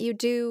extent you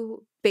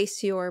do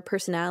base your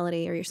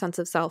personality or your sense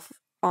of self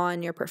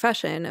on your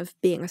profession of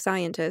being a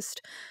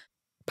scientist,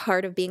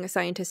 part of being a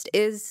scientist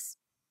is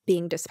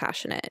being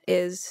dispassionate,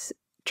 is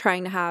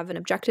trying to have an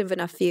objective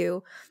enough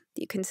view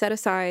that you can set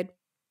aside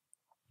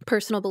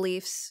personal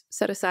beliefs,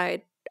 set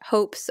aside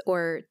hopes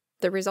or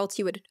the results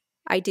you would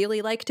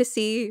ideally like to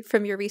see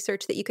from your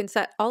research, that you can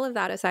set all of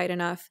that aside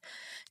enough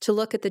to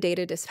look at the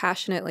data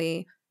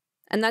dispassionately.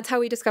 And that's how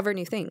we discover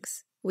new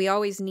things. We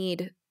always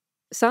need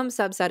some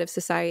subset of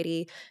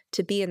society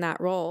to be in that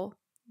role.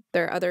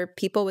 There are other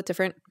people with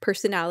different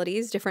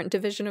personalities, different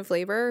division of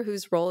labor,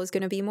 whose role is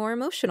going to be more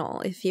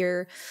emotional. If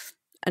you're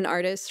an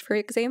artist, for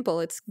example,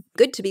 it's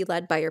good to be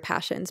led by your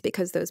passions,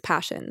 because those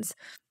passions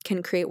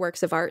can create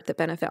works of art that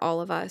benefit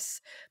all of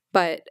us.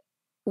 But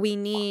we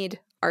need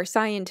our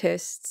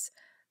scientists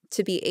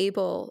to be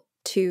able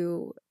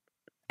to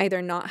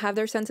either not have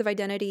their sense of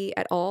identity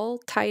at all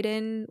tied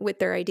in with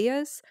their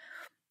ideas,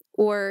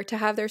 or to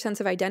have their sense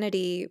of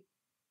identity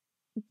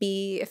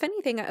be, if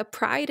anything, a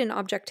pride in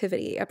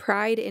objectivity, a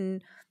pride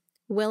in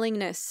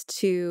willingness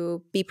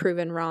to be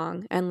proven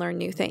wrong and learn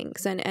new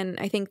things. And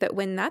I think that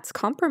when that's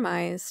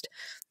compromised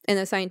in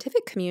the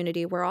scientific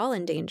community, we're all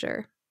in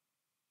danger.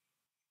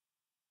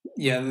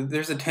 Yeah,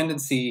 there's a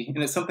tendency,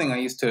 and it's something I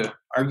used to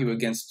argue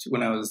against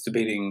when I was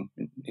debating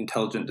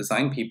intelligent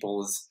design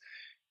people, is,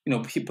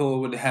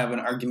 people would have an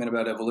argument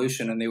about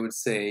evolution and they would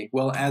say,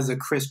 well, as a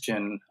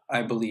Christian,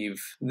 I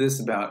believe this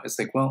about, it's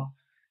like, well,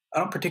 I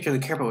don't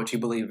particularly care about what you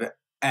believe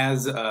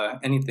as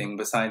anything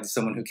besides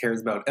someone who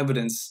cares about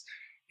evidence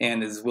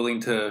and is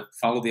willing to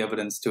follow the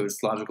evidence to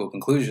its logical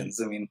conclusions.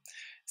 I mean,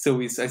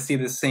 I see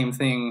the same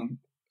thing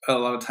a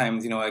lot of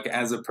times, like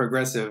as a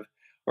progressive,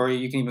 or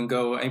you can even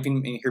go, I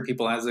even hear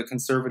people as a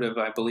conservative,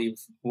 I believe,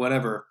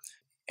 whatever.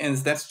 And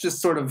that's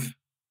just sort of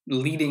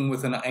leading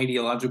with an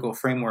ideological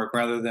framework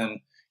rather than,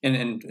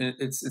 and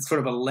it's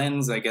sort of a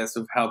lens, I guess,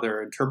 of how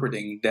they're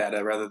interpreting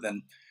data rather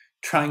than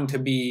trying to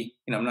be,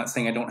 I'm not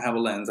saying I don't have a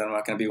lens. I'm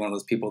not going to be one of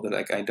those people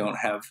that I don't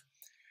have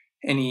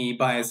any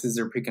biases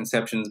or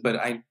preconceptions, but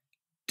I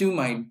do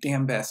my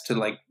damn best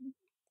to,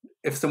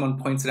 if someone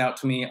points it out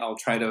to me, I'll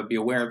try to be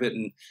aware of it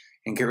and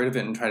get rid of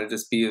it and try to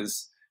just be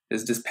as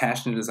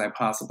dispassionate as I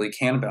possibly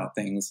can about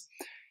things.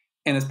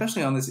 And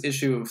especially on this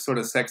issue of sort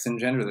of sex and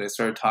gender that I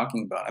started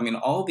talking about. I mean,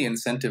 all the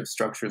incentive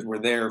structures were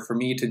there for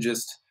me to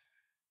just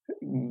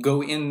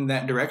go in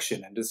that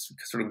direction and just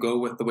sort of go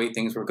with the way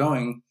things were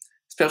going,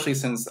 especially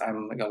since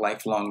I'm like a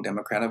lifelong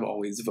Democrat. I've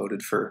always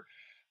voted for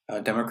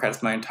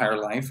Democrats my entire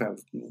life. I'm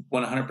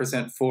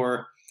 100%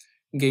 for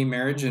gay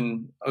marriage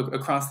and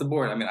across the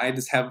board. I mean, I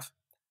just have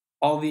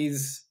all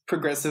these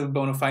progressive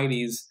bona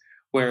fides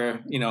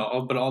where,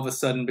 but all of a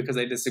sudden, because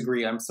I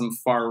disagree, I'm some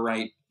far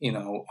right,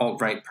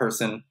 alt-right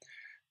person.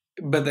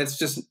 But that's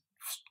just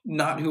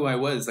not who I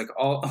was. Like,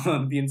 all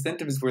the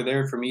incentives were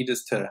there for me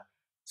just to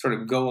sort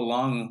of go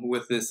along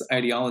with this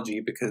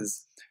ideology,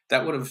 because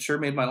that would have sure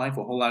made my life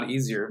a whole lot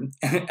easier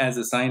as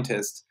a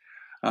scientist.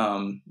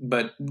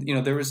 But,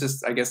 there was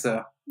just, I guess,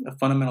 a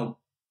fundamental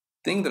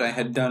thing that I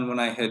had done when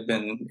I had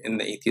been in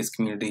the atheist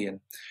community and,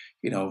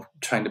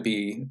 trying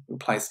to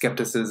apply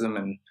skepticism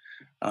and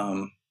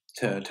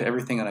to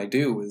everything that I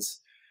do was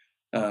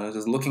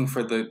just looking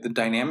for the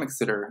dynamics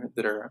that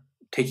are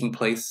taking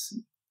place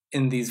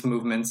in these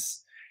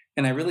movements.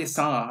 And I really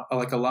saw a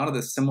lot of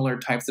the similar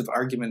types of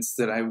arguments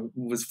that I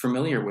was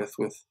familiar with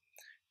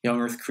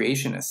young Earth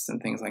creationists and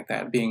things like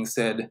that being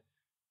said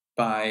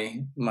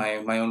by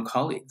my own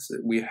colleagues.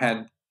 We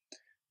had,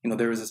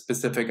 there was a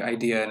specific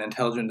idea in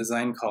intelligent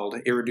design called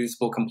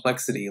irreducible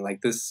complexity.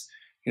 Like this,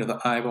 the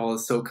eyeball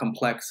is so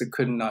complex it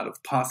could not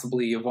have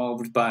possibly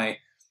evolved by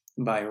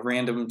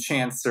random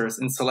chance or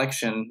in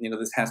selection.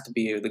 This has to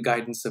be the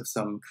guidance of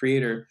some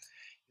creator.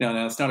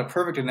 Now it's not a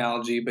perfect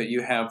analogy, but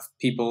you have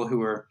people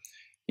who are,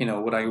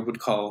 what I would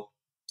call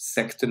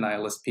sex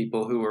denialist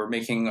people who are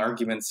making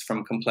arguments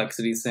from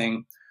complexity,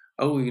 saying,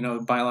 oh,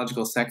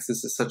 biological sex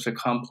is such a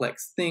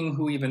complex thing.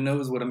 Who even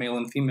knows what a male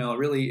and female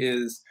really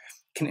is?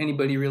 Can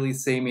anybody really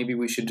say maybe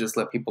we should just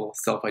let people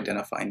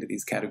self-identify into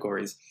these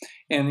categories?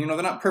 And,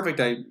 they're not perfect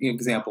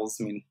examples.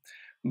 I mean,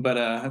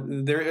 but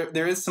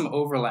there is some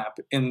overlap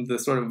in the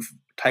sort of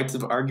types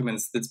of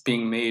arguments that's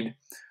being made,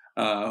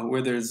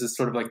 where there's this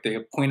sort of they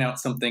point out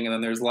something and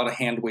then there's a lot of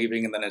hand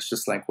waving and then it's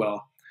just like,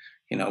 well,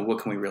 what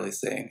can we really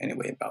say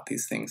anyway about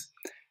these things?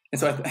 And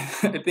so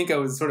I think I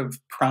was sort of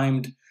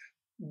primed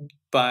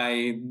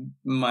by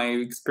my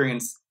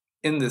experience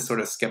in this sort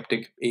of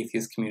skeptic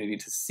atheist community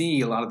to see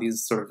a lot of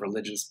these sort of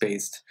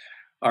religious-based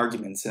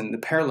arguments, and the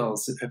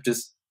parallels have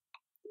just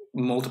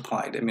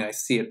multiplied. I mean, I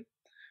see it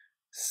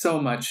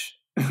so much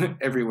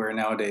everywhere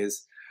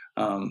nowadays.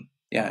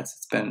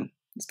 It's been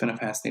a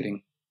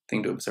fascinating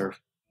thing to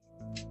observe.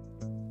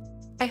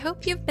 I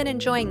hope you've been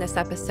enjoying this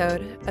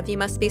episode of You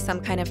Must Be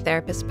Some Kind of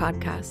Therapist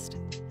podcast.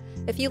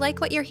 If you like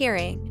what you're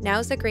hearing,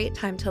 now's a great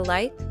time to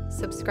like,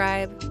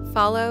 subscribe,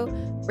 follow,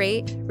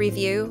 rate,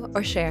 review,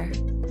 or share.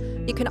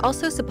 You can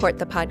also support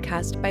the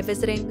podcast by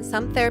visiting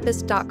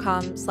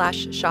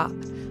sometherapist.com/shop,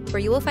 where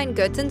you will find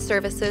goods and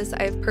services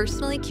I have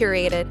personally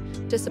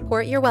curated to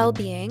support your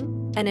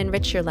well-being and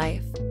enrich your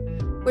life.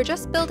 We're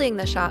just building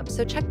the shop,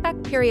 so check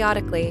back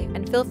periodically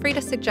and feel free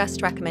to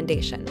suggest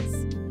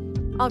recommendations.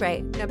 All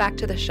right, now back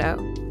to the show.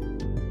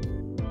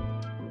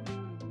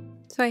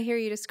 So I hear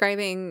you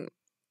describing,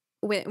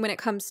 when it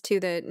comes to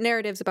the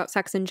narratives about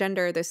sex and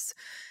gender, this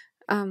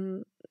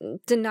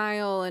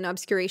denial and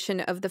obscuration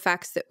of the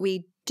facts that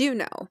we do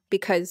know,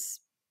 because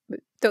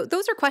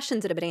those are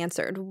questions that have been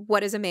answered.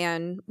 What is a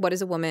man? What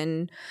is a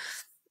woman?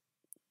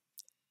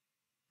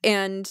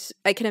 And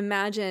I can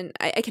imagine,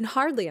 I can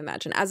hardly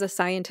imagine as a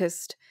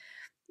scientist,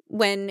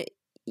 when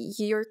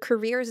your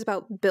career is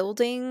about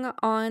building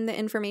on the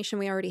information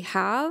we already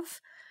have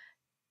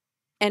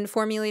and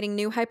formulating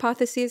new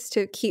hypotheses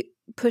to keep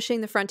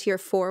pushing the frontier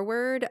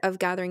forward of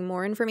gathering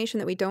more information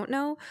that we don't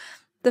know.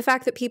 The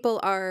fact that people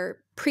are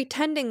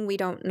pretending we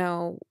don't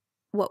know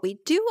what we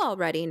do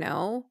already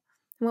know.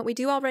 And what we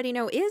do already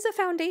know is a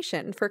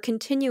foundation for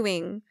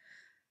continuing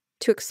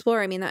to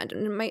explore. I mean, that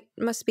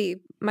must be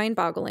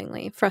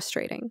mind-bogglingly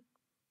frustrating.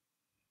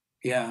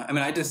 Yeah, I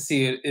mean, I just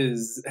see it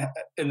as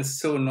and it's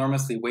so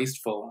enormously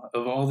wasteful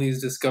of all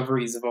these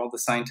discoveries of all the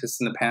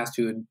scientists in the past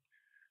who had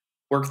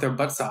worked their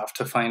butts off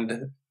to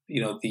find,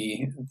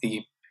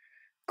 the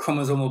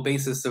chromosomal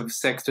basis of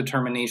sex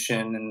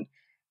determination,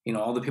 and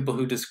all the people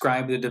who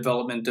describe the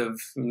development of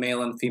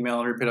male and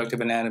female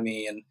reproductive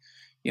anatomy, and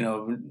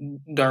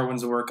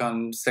Darwin's work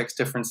on sex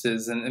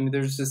differences, and I mean,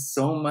 there's just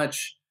so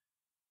much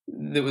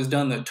that was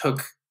done that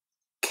took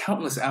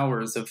countless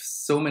hours of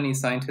so many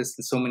scientists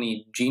and so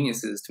many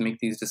geniuses to make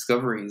these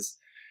discoveries,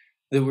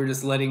 that we're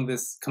just letting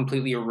this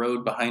completely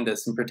erode behind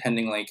us and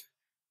pretending like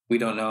we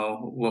don't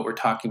know what we're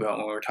talking about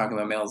when we're talking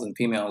about males and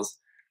females.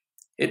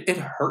 It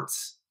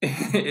hurts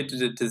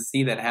to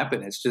see that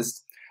happen. It's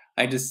just,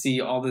 I just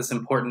see all this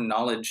important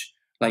knowledge.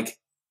 Like,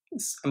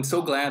 I'm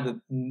so glad that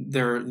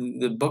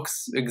the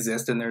books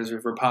exist and there's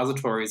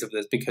repositories of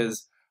this,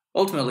 because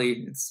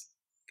ultimately it's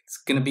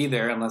going to be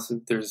there unless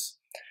there's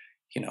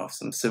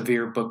some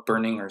severe book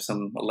burning or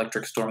some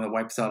electric storm that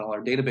wipes out all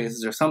our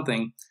databases or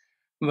something.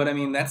 But I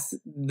mean,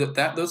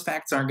 that those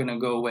facts aren't going to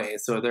go away,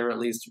 so they're at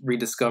least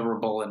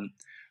rediscoverable, and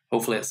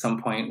hopefully at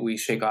some point we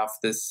shake off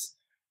this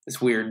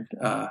weird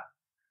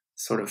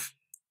sort of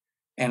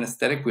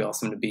anesthetic we all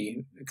seem to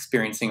be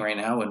experiencing right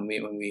now, when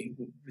we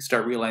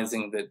start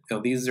realizing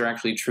that these are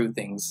actually true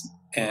things,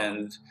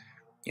 and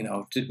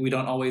we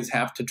don't always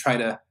have to try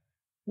to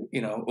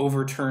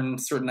overturn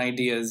certain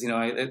ideas.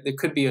 It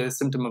could be a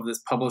symptom of this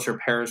publish or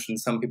perish, and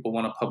some people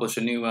want to publish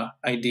a new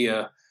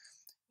idea.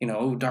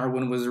 Oh,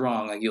 Darwin was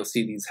wrong. Like, you'll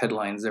see these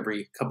headlines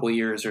every couple of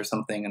years or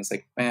something, and it's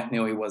like,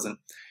 no, he wasn't.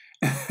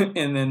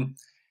 And then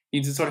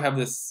you just sort of have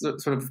this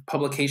sort of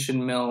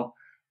publication mill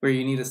where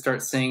you need to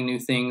start saying new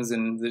things,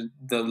 and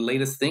the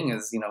latest thing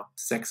is,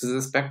 sex is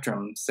a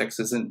spectrum, sex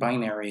isn't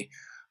binary,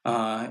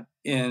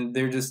 and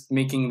they're just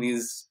making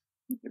these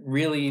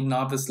really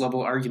novice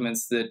level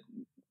arguments that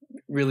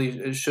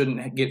really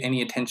shouldn't get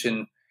any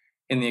attention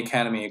in the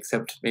academy,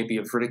 except maybe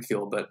of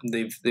ridicule. But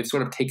they've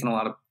sort of taken a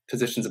lot of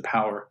positions of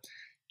power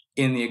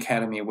in the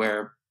academy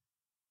where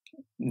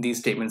these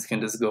statements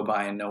can just go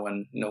by and no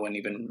one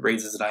even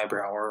raises an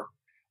eyebrow,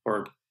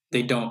 or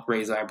they don't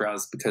raise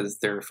eyebrows because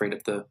they're afraid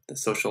of the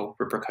social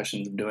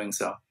repercussions of doing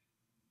so.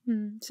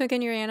 So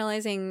again, you're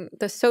analyzing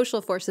the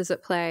social forces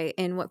at play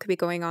in what could be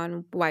going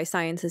on, why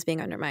science is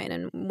being undermined,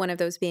 and one of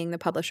those being the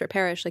publish or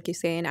perish, like you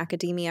say, in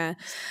academia,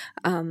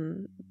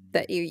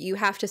 that you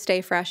have to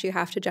stay fresh, you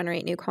have to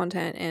generate new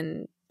content,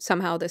 and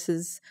somehow this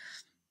is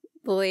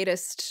the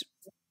latest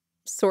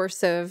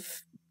source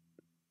of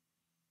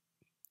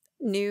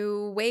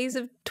new ways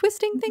of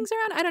twisting things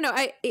around. I don't know.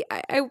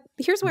 I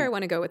here's where I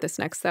want to go with this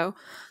next, though.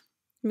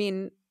 I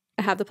mean,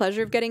 I have the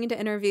pleasure of getting to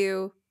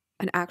interview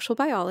an actual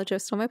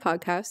biologist on my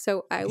podcast.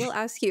 So I will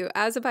ask you,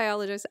 as a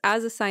biologist,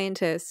 as a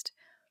scientist,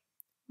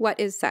 what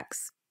is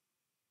sex?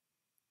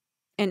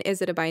 And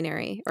is it a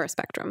binary or a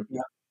spectrum?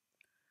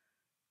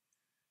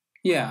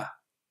 Yeah.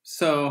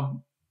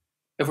 So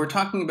if we're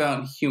talking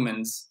about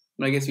humans,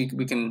 I guess we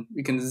can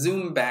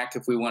zoom back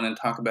if we want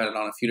to talk about it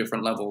on a few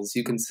different levels.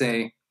 You can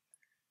say,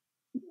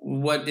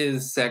 what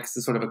is sex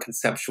is sort of a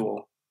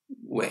conceptual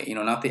way,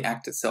 not the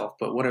act itself,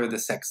 but what are the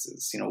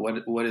sexes?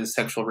 What is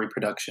sexual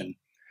reproduction?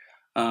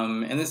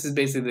 And this is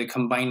basically the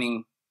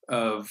combining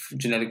of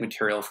genetic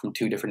material from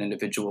two different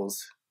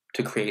individuals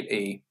to create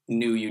a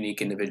new,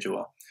 unique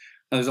individual.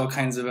 Now, there's all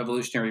kinds of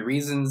evolutionary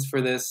reasons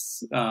for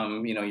this.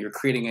 You're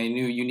creating a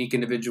new, unique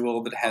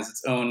individual that has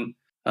its own,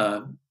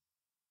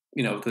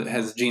 that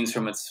has genes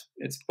from its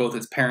both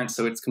its parents,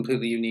 so it's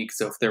completely unique.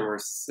 So if there were,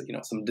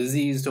 some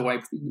disease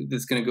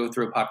that's going to go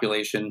through a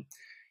population,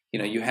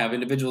 you have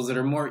individuals that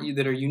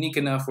are unique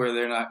enough where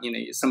they're not,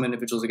 some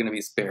individuals are going to be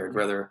spared.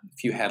 Rather,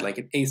 if you had like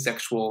an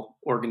asexual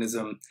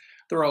organism,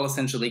 they're all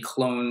essentially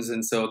clones.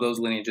 And so those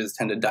lineages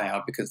tend to die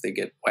out because they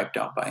get wiped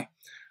out by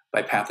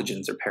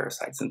pathogens or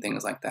parasites and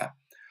things like that.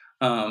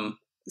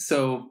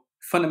 So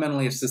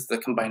fundamentally, it's just the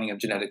combining of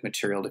genetic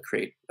material to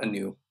create a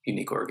new,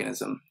 unique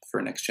organism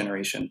for next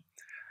generation.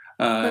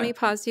 Let me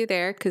pause you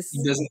there, because,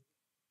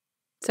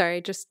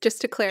 sorry, just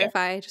to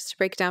clarify, just to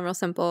break it down real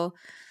simple.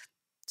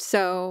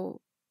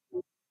 So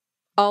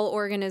all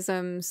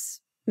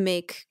organisms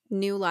make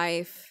new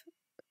life,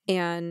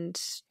 and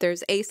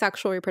there's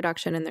asexual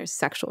reproduction and there's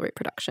sexual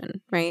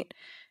reproduction, right?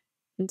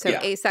 And so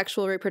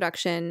asexual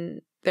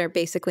reproduction, they're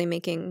basically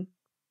making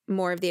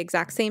more of the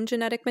exact same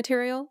genetic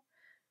material,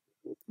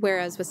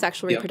 whereas with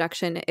sexual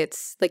reproduction,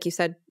 it's, like you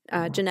said,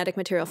 genetic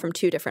material from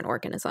two different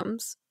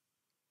organisms.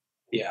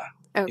 Yeah.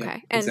 Okay. Yeah,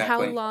 and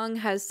exactly. how long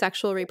has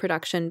sexual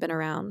reproduction been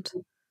around?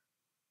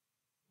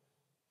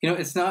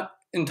 It's not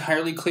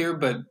entirely clear,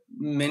 but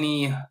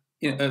many,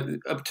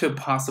 up to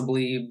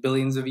possibly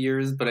billions of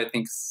years, but I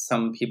think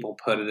some people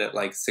put it at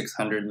like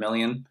 600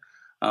 million.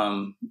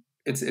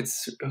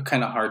 It's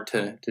kind of hard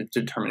to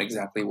determine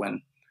exactly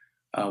when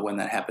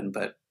that happened,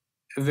 but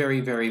a very,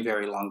 very,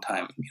 very long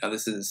time.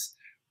 This is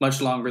much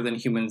longer than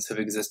humans have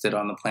existed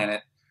on the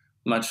planet,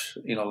 much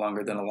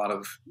longer than a lot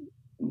of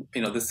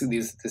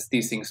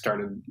these things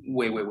started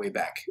way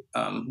back,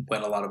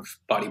 when a lot of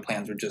body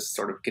plans were just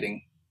sort of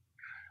getting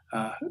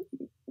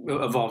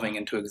evolving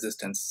into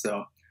existence.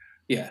 So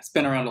yeah, it's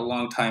been around a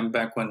long time,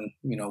 back when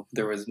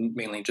there was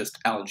mainly just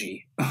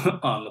algae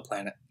on the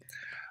planet.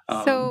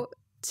 So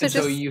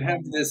you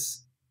have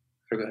this.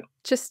 Oh, go ahead.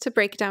 Just to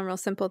break down real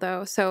simple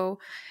though, so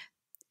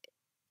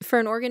for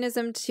an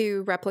organism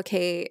to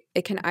replicate,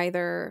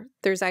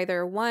 there's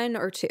either one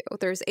or two.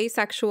 There's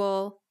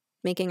asexual,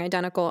 making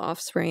identical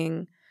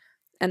offspring,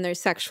 and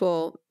there's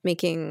sexual,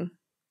 making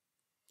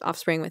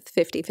offspring with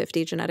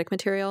 50-50 genetic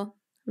material.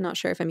 I'm not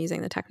sure if I'm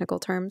using the technical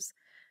terms.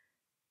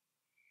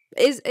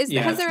 Has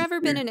there ever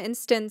been an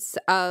instance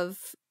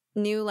of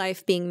new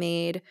life being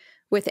made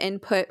with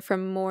input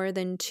from more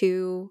than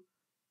two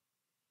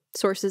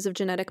sources of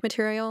genetic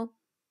material?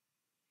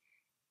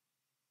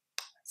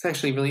 It's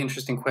actually a really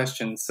interesting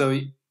question. So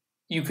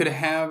you could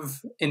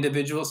have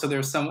individuals. So there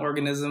are some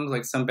organisms,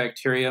 like some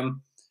bacteria,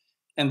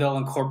 and they'll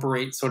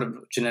incorporate sort of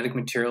genetic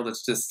material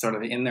that's just sort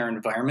of in their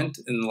environment.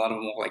 And a lot of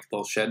them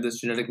they'll shed this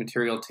genetic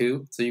material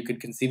too. So you could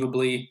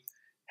conceivably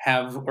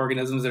have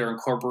organisms that are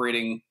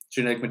incorporating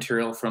genetic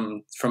material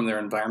from their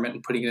environment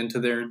and putting it into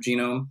their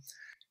genome.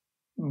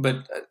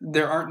 But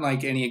there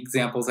aren't any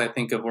examples, I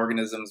think, of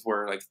organisms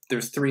where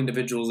there's three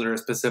individuals that are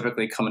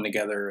specifically coming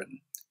together and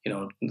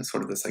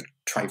sort of this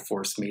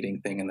triforce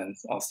mating thing and then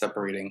all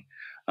separating.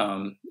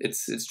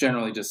 It's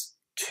generally just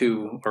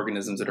two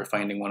organisms that are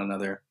finding one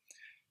another.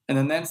 And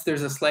then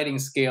there's a sliding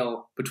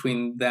scale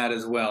between that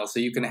as well. So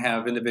you can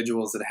have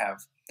individuals that have,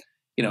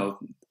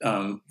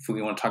 if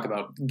we want to talk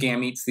about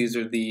gametes, these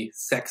are the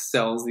sex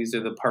cells. These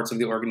are the parts of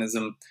the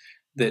organism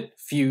that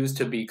fuse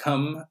to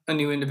become a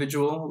new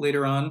individual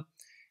later on.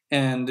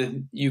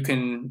 And you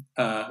can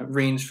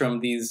range from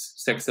these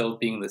sex cells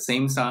being the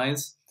same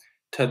size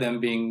to them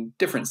being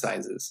different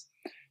sizes.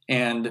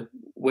 And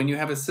when you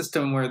have a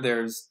system where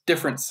there's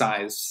different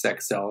sized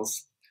sex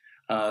cells,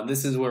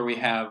 this is where we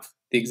have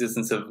the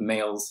existence of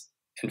males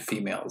and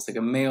females. Like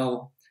a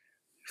male,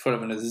 sort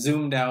of in a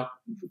zoomed out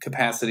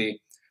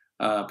capacity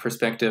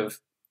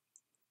perspective,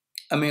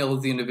 a male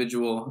is the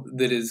individual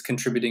that is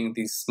contributing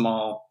the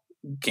small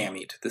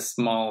gamete, the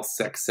small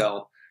sex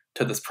cell,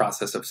 to this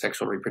process of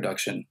sexual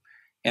reproduction.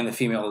 And the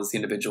female is the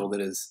individual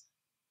that is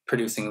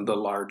producing the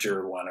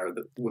larger one, or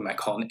we might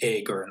call an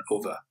egg or an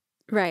ova.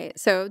 Right.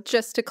 So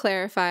just to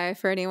clarify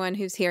for anyone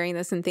who's hearing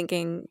this and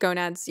thinking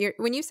gonads,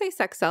 when you say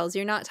sex cells,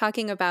 you're not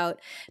talking about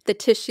the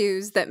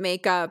tissues that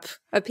make up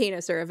a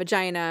penis or a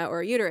vagina or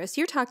a uterus.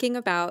 You're talking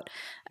about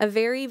a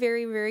very,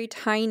 very, very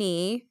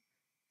tiny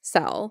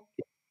cell,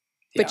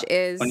 which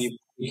is,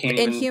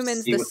 in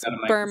humans, the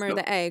sperm or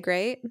the egg,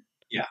 right?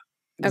 Yeah,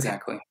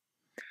 exactly. Okay.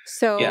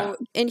 So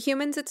in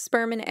humans, it's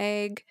sperm and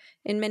egg.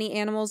 In many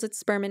animals, it's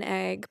sperm and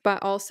egg.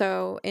 But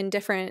also in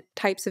different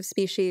types of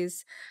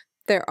species,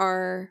 there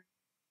are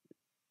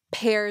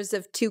pairs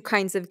of two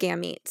kinds of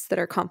gametes that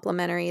are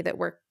complementary that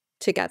work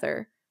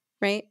together,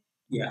 right?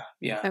 Yeah.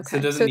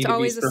 Okay. So it's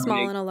always a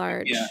small and a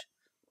large. Yeah.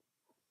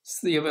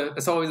 So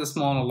it's always a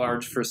small and a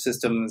large for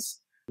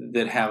systems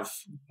that have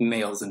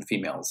males and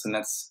females. And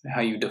that's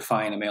how you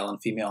define a male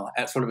and female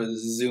at sort of a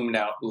zoomed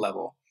out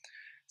level.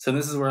 So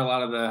this is where a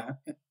lot of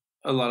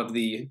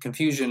the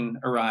confusion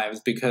arrives,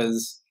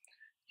 because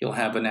you'll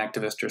have an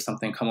activist or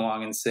something come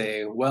along and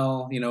say,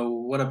 well,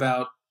 what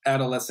about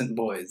adolescent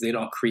boys? They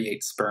don't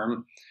create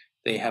sperm.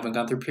 They haven't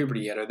gone through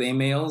puberty yet. Are they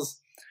males?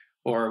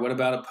 Or what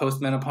about a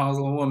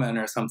postmenopausal woman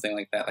or something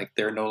like that? Like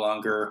they're no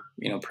longer,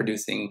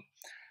 producing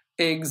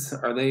eggs.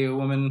 Are they a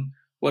woman?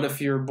 What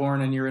if you're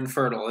born and you're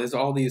infertile? There's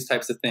all these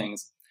types of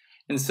things.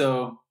 And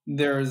so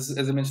as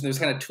I mentioned, there's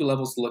kind of two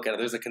levels to look at it.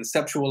 There's a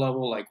conceptual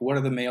level, like what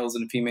are the males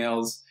and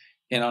females?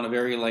 And on a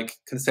very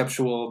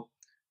conceptual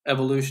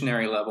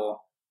evolutionary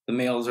level, the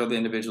males are the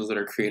individuals that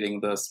are creating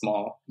the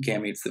small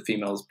gametes. The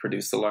females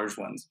produce the large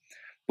ones.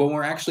 But when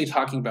we're actually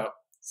talking about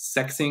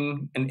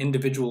sexing an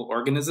individual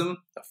organism,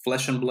 a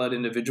flesh and blood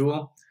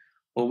individual,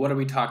 well, what are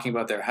we talking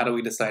about there? How do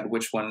we decide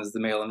which one is the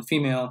male and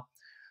female?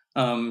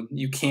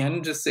 You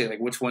can just say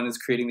which one is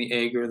creating the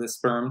egg or the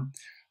sperm.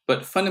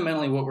 But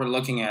fundamentally what we're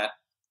looking at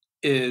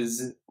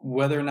is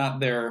whether or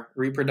not their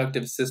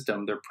reproductive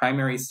system, their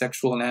primary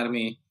sexual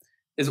anatomy,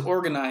 is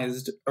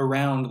organized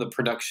around the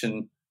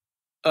production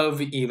of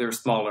either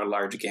small or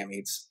large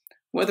gametes,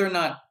 whether or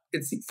not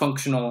it's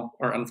functional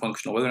or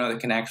unfunctional, whether or not it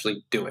can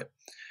actually do it.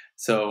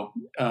 So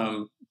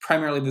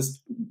primarily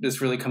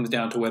this really comes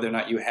down to whether or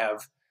not you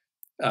have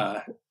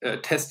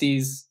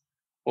testes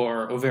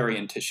or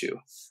ovarian tissue.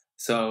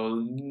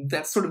 So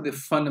that's sort of the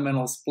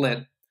fundamental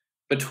split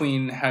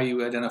between how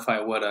you identify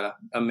what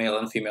a male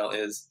and female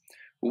is.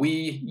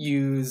 We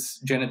use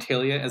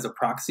genitalia as a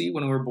proxy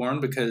when we're born,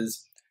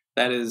 because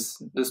that is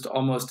just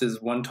almost as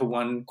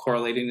one-to-one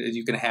correlating as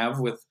you can have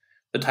with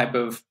the type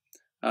of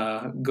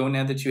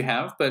gonad that you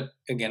have. But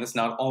again, it's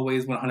not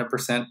always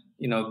 100%,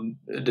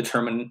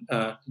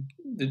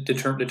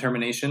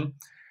 determination.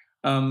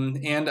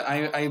 And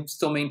I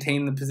still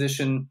maintain the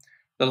position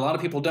that a lot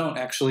of people don't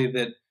actually,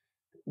 that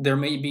there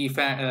may be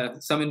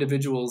some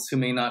individuals who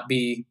may not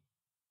be,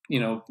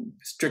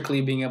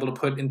 strictly being able to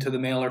put into the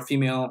male or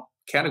female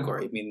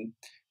category. I mean,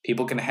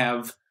 people can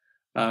have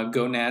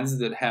gonads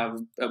that have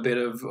a bit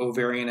of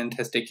ovarian and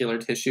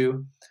testicular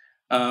tissue.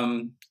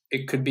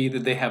 It could be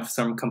that they have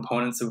some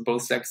components of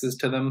both sexes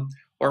to them,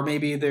 or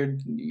maybe they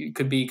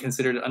could be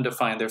considered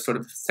undefined. They're sort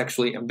of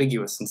sexually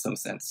ambiguous in some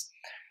sense.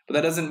 But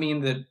that doesn't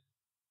mean that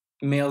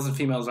males and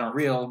females aren't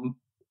real.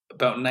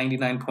 About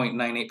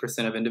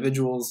 99.98% of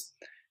individuals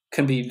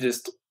can be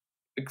just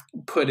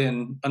put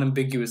in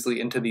unambiguously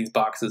into these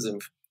boxes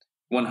of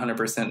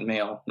 100%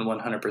 male and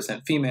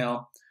 100%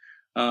 female.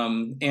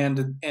 And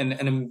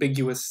an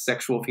ambiguous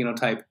sexual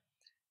phenotype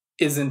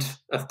isn't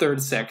a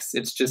third sex.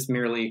 It's just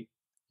merely,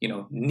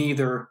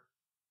 neither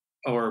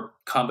or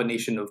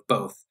combination of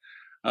both.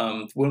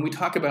 When we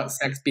talk about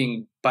sex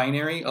being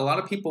binary, a lot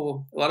of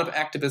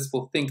activists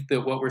will think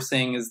that what we're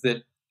saying is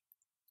that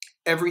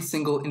every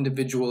single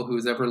individual who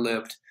has ever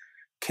lived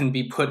can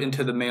be put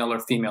into the male or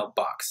female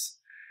box.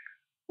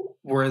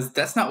 Whereas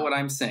that's not what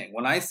I'm saying.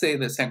 When I say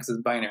that sex is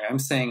binary, I'm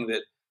saying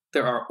that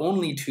there are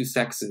only two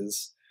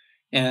sexes,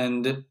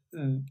 and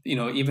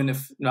even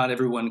if not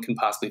everyone can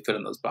possibly fit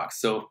in those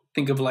boxes. So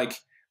think of like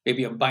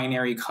maybe a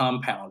binary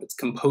compound. It's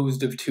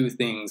composed of two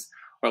things,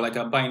 or like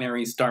a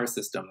binary star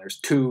system. There's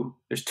two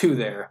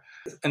there.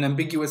 An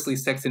ambiguously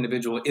sexed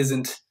individual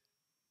isn't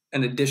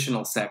an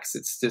additional sex.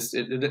 It's just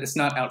it's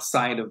not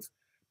outside of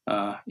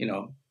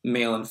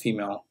male and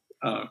female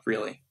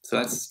really. So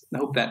I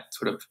hope that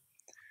sort of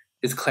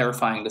is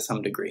clarifying to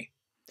some degree.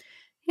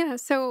 Yeah,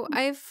 so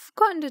I've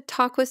gotten to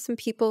talk with some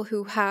people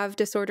who have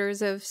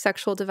disorders of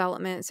sexual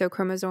development, so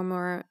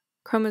chromosomal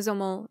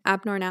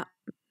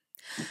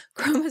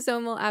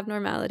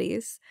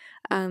abnormalities.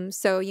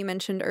 So you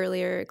mentioned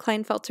earlier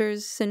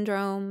Klinefelter's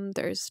syndrome,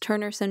 there's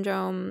Turner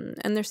syndrome,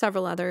 and there's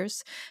several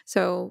others.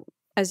 So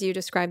as you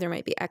described, there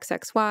might be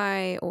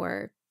XXY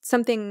or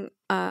something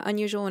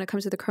unusual when it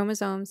comes to the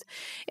chromosomes.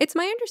 It's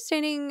my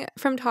understanding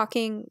from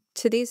talking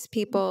to these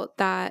people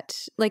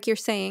that, like you're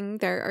saying,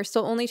 there are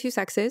still only two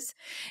sexes,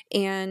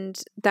 and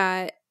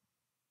that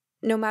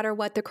no matter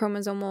what the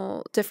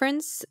chromosomal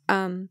difference,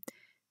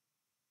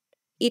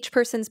 each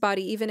person's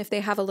body, even if they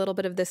have a little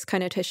bit of this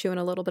kind of tissue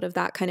and a little bit of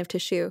that kind of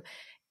tissue,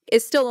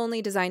 is still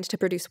only designed to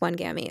produce one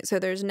gamete. So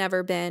there's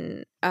never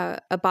been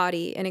a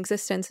body in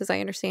existence, as I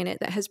understand it,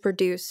 that has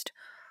produced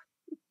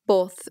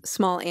both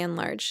small and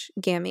large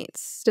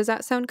gametes. Does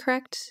that sound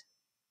correct?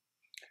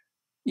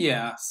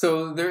 Yeah.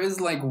 So there is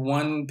like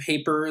one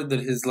paper that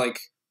is like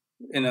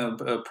in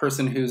a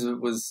person who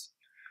was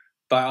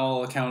by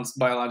all accounts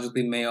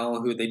biologically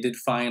male, who they did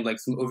find like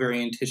some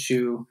ovarian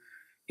tissue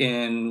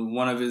in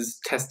one of his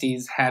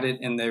testes had it,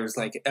 and there was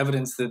like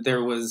evidence that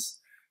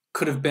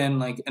could have been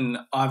like an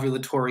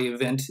ovulatory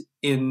event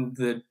in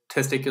the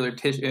testicular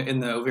tissue, in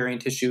the ovarian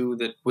tissue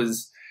that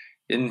was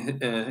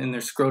in their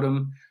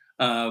scrotum.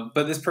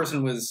 But this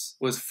person was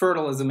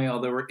fertile as a male.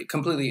 They were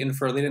completely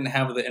infertile. They didn't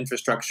have the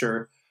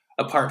infrastructure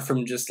apart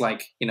from just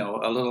like,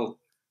 a little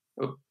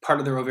part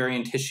of their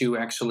ovarian tissue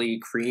actually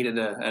created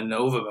an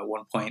ovum at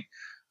one point.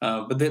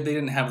 But they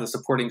didn't have the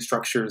supporting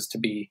structures to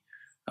be,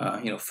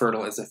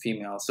 fertile as a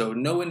female. So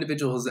no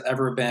individual has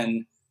ever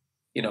been,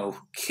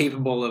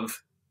 capable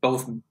of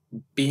both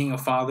being a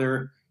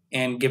father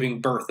and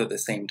giving birth at the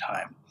same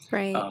time.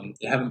 Right.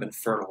 They haven't been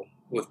fertile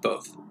with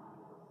both.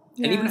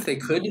 Yeah. And even if they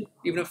could,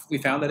 even if we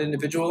found that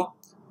individual,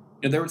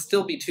 there would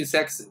still be two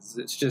sexes.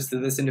 It's just that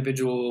this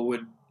individual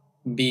would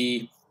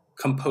be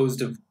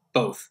composed of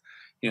both.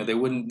 They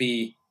wouldn't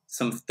be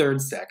some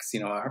third sex.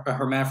 A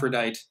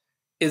hermaphrodite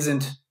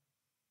isn't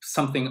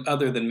something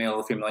other than male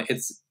or female.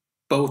 It's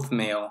both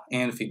male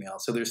and female.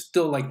 So there's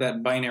still like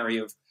that binary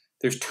of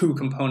there's two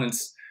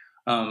components,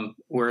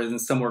 whereas in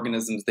some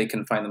organisms they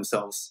can find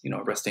themselves,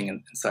 resting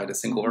inside a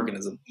single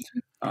organism,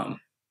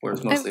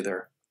 whereas mostly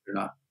they're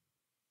not.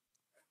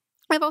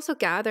 I've also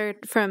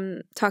gathered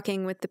from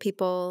talking with the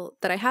people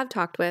that I have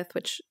talked with,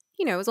 which,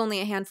 is only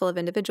a handful of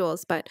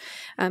individuals, but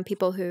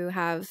people who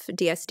have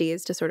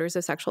DSDs, disorders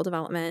of sexual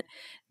development,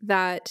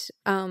 that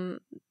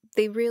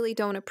they really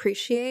don't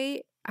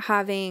appreciate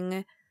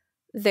having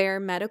their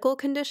medical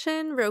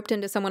condition roped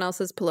into someone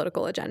else's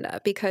political agenda.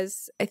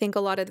 Because I think a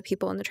lot of the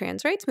people in the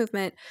trans rights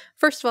movement,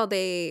 first of all,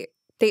 they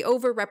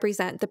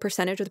overrepresent the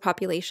percentage of the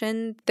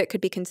population that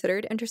could be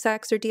considered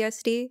intersex or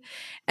DSD.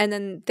 And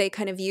then they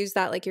kind of use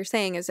that, like you're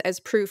saying, as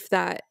proof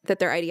that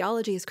their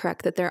ideology is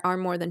correct, that there are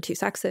more than two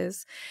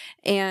sexes.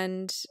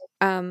 And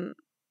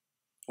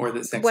or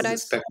that sex is a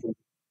spectrum.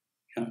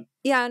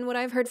 Yeah, and what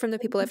I've heard from the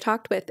people I've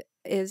talked with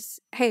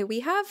is, hey, we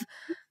have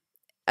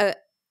a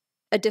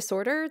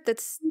disorder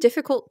that's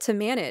difficult to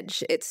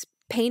manage. It's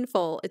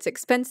painful, it's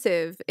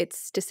expensive,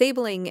 it's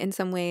disabling in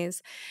some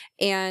ways,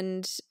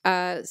 and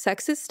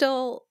sex is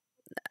still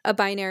a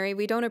binary.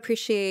 We don't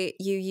appreciate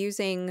you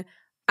using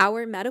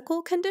our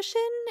medical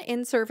condition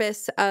in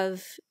service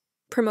of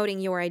promoting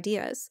your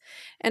ideas.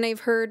 And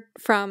I've heard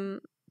from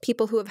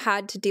people who have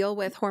had to deal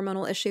with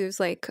hormonal issues,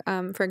 like,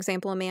 for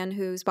example, a man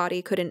whose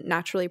body couldn't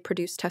naturally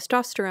produce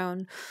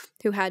testosterone,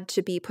 who had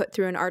to be put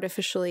through an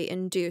artificially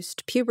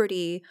induced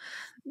puberty,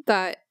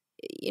 that,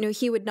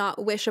 he would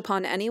not wish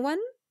upon anyone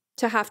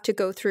to have to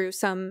go through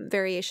some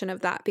variation of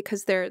that,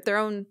 because their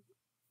own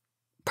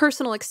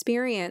personal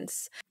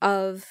experience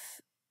of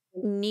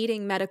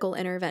needing medical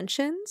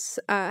interventions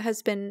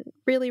has been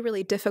really,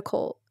 really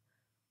difficult.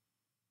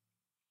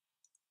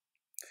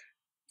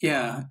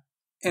 Yeah.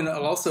 And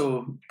I'll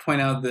also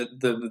point out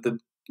that the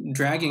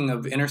dragging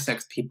of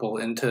intersex people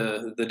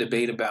into the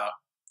debate about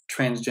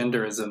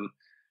transgenderism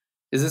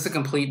is this a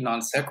complete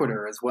non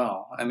sequitur as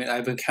well. I mean,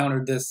 I've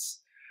encountered this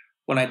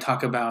when I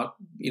talk about,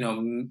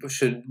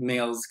 should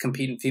males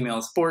compete in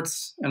female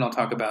sports, and I'll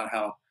talk about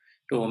how,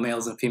 well,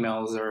 males and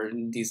females are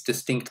these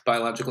distinct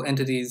biological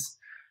entities.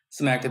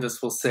 Some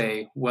activists will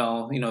say,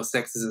 well,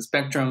 sex is a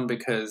spectrum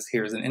because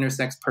here's an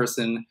intersex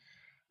person,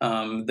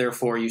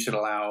 therefore you should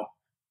allow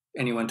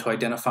anyone to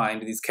identify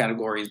into these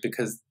categories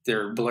because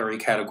they're blurry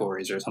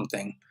categories or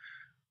something.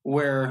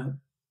 Where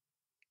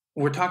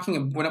we're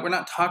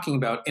not talking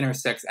about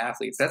intersex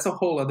athletes. That's a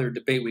whole other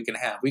debate we can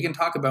have. We can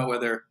talk about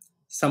whether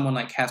someone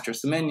like Caster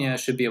Semenya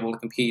should be able to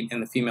compete in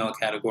the female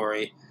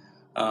category,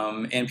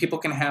 and people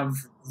can have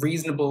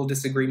reasonable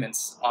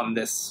disagreements on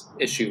this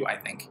issue, I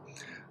think.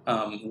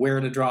 Where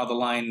to draw the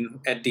line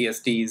at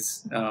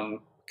DSDs?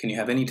 Can you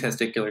have any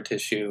testicular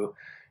tissue?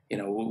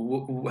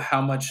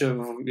 How much of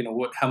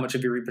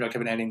your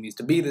reproductive anatomy needs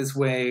to be this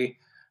way?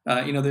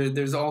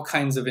 There's all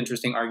kinds of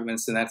interesting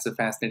arguments, and that's a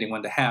fascinating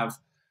one to have.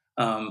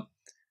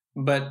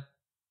 But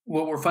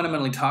what we're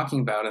fundamentally talking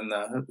about in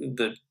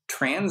the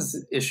trans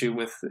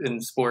issue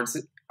in sports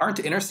aren't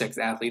intersex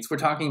athletes. We're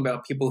talking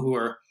about people who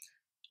are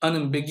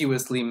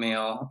unambiguously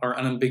male or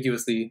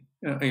unambiguously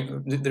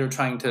that are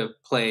trying to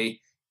play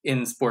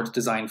in sports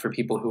designed for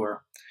people who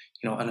are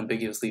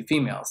unambiguously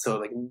female. So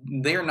like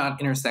they're not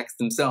intersex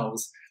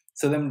themselves.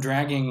 So them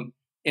dragging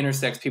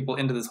intersex people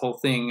into this whole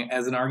thing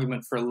as an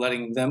argument for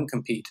letting them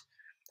compete,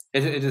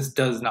 it just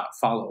does not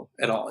follow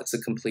at all. It's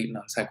a complete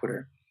non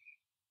sequitur.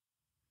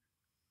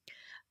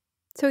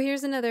 So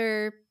here's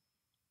another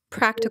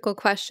practical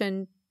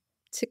question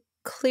to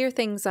clear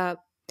things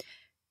up.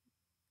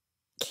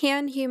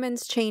 Can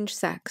humans change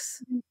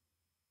sex?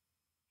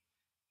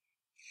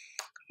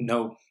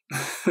 No.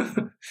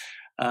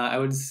 I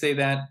would say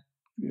that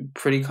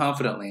pretty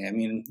confidently. I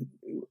mean,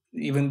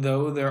 even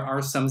though there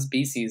are some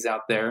species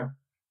out there,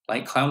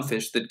 like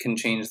clownfish, that can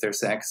change their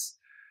sex,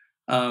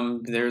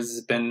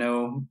 there's been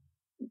no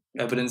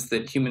evidence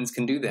that humans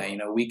can do that.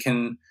 We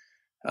can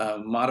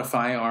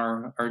modify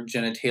our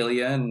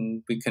genitalia,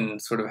 and we can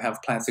sort of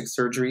have plastic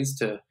surgeries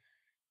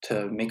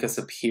to make us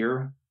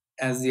appear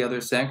as the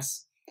other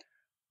sex.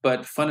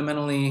 But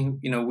fundamentally,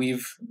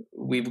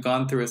 we've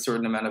gone through a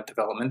certain amount of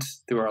development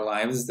through our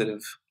lives that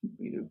have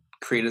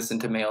created us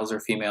into males or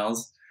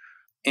females,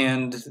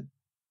 and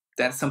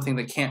that's something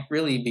that can't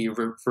really be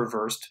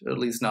reversed, at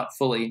least not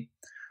fully.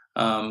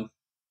 Yeah,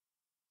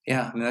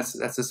 I mean that's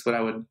just what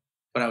I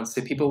would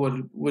say. People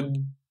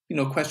would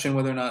question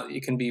whether or not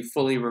it can be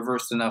fully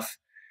reversed enough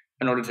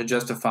in order to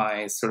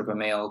justify sort of a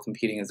male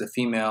competing as a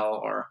female,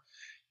 or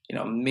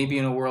maybe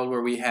in a world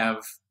where we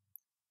have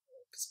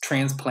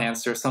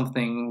transplants or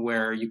something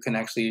where you can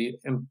actually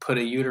put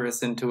a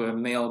uterus into a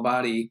male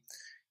body,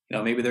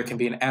 maybe there can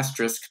be an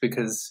asterisk,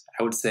 because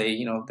I would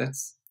say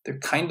they're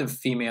kind of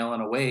female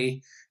in a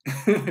way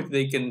if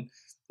they can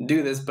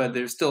do this, but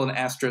there's still an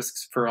asterisk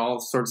for all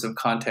sorts of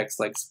contexts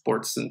like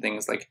sports and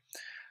things, like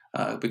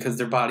because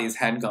their bodies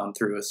had gone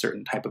through a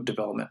certain type of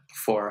development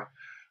before.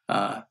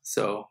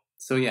 So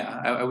yeah,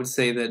 I would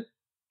say that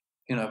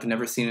I've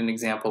never seen an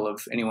example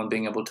of anyone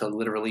being able to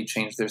literally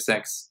change their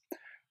sex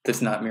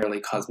that's not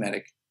merely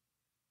cosmetic.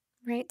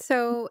 Right.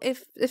 So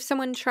if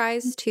someone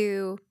tries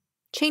to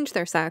change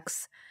their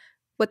sex,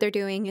 what they're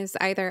doing is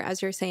either,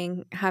 as you're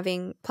saying,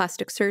 having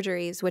plastic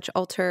surgeries, which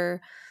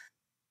alter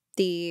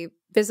the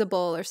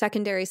visible or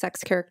secondary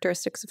sex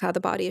characteristics of how the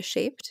body is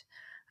shaped.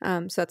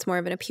 So that's more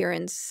of an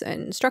appearance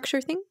and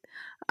structure thing.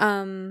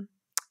 And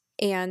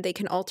they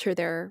can alter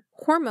their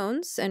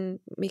hormones, and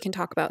we can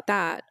talk about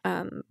that.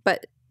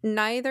 But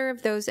neither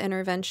of those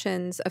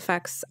interventions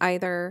affects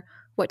either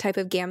what type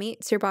of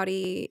gametes your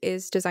body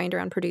is designed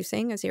around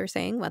producing, as you were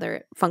saying, whether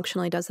it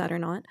functionally does that or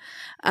not,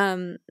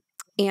 and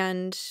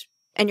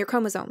your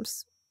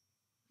chromosomes,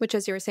 which,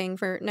 as you were saying,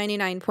 for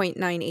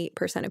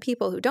 99.98% of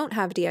people who don't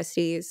have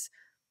DSDs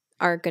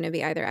are going to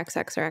be either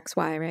XX or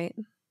XY, right?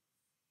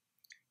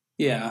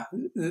 Yeah,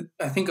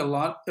 I think a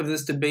lot of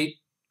this debate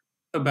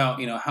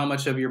about how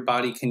much of your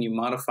body can you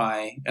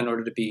modify in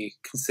order to be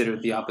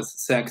considered the opposite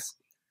sex,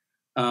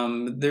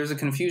 there's a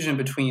confusion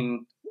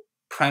between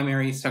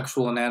primary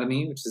sexual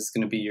anatomy, which is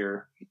going to be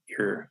your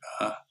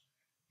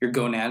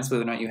gonads,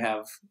 whether or not you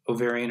have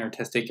ovarian or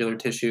testicular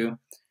tissue,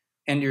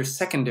 and your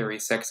secondary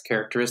sex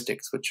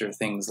characteristics, which are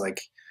things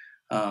like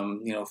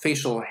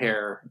facial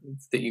hair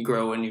that you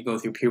grow when you go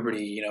through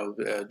puberty,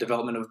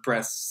 development of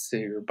breasts,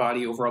 your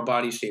overall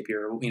body shape,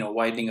 your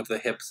widening of the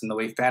hips, and the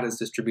way fat is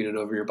distributed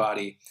over your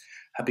body.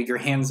 how big your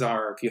hands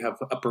are, if you have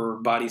upper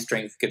body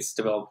strength gets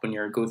developed when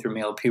you go through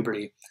male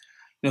puberty.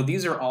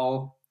 These are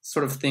all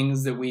sort of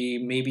things that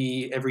we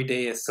maybe every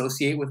day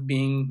associate with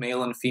being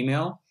male and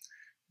female.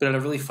 But at a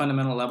really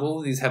fundamental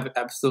level, these have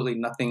absolutely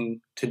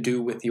nothing to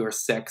do with your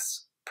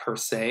sex per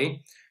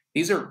se.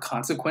 These are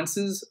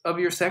consequences of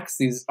your sex.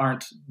 These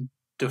aren't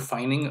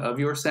defining of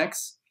your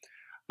sex.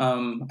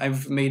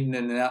 I've made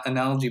an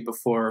analogy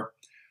before.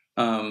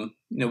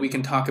 We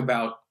can talk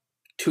about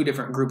two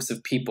different groups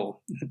of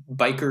people,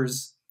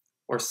 bikers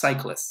or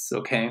cyclists,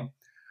 okay?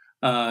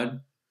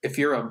 If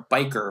you're a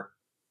biker,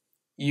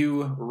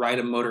 you ride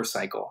a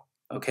motorcycle,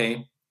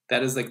 okay?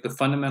 That is like the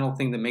fundamental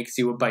thing that makes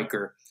you a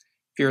biker.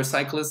 If you're a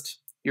cyclist,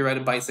 you ride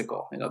a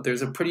bicycle.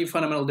 There's a pretty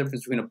fundamental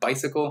difference between a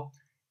bicycle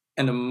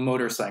and a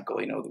motorcycle.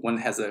 One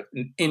has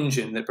an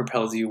engine that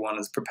propels you, one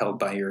is propelled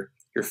by your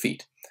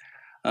feet.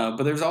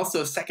 But there's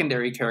also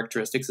secondary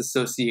characteristics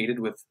associated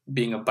with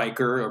being a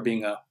biker or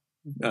being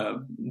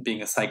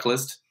a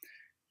cyclist.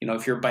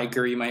 If you're a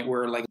biker, you might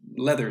wear like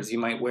leathers. You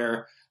might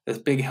wear this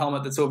big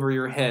helmet that's over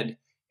your head.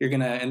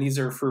 And these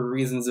are for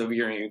reasons of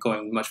you're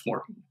going much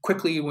more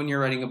quickly when you're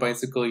riding a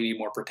bicycle. You need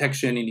more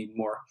protection. You need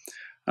more,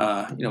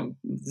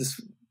 this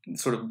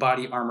sort of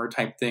body armor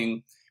type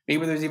thing.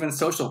 Maybe there's even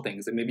social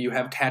things. And maybe you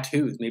have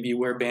tattoos. Maybe you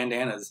wear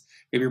bandanas.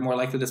 Maybe you're more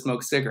likely to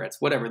smoke cigarettes.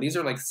 Whatever. These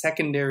are like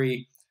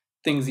secondary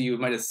things that you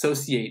might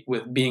associate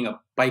with being a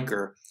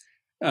biker.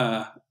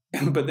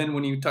 But then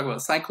when you talk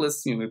about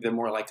cyclists, maybe they're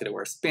more likely to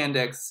wear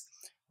spandex,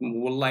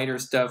 lighter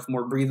stuff,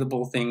 more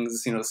breathable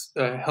things.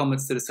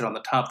 Helmets that sit on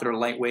the top that are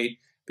lightweight,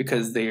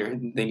 because they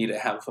need to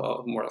have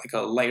more like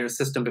a lighter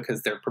system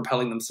because they're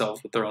propelling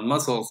themselves with their own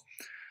muscles.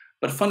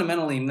 But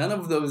fundamentally, none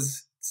of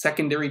those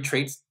secondary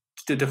traits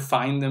to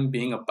define them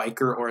being a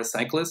biker or a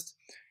cyclist.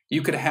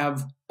 You could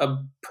have a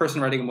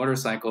person riding a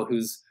motorcycle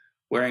who's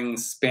wearing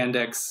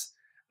spandex,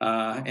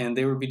 and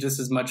they would be just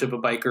as much of a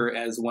biker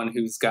as one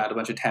who's got a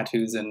bunch of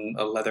tattoos and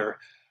a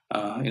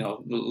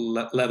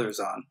leathers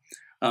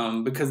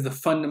on. Because the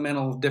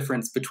fundamental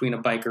difference between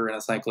a biker and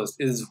a cyclist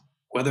is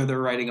whether they're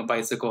riding a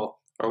bicycle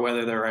or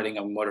whether they're riding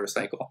a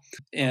motorcycle.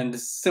 And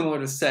similar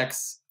to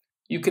sex,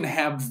 you can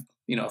have,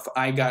 if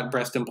I got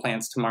breast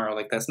implants tomorrow,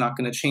 like that's not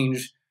going to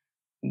change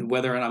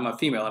whether or not I'm a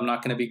female. I'm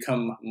not going to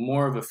become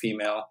more of a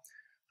female.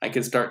 I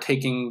could start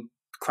taking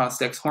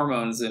cross-sex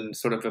hormones and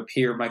sort of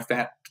appear, my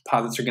fat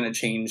deposits are going to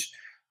change,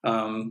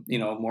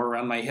 more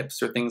around my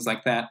hips or things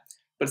like that.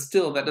 But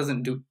still, that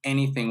doesn't do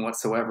anything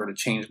whatsoever to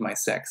change my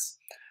sex.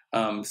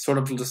 Sort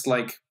of just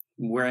like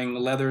wearing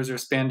leathers or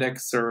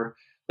spandex or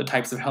the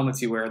types of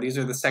helmets you wear. These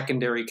are the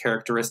secondary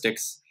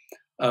characteristics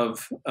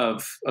of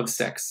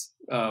sex,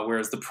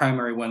 whereas the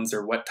primary ones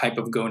are what type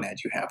of gonad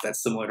you have.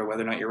 That's similar to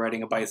whether or not you're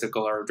riding a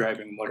bicycle or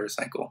driving a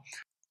motorcycle.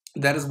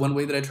 That is one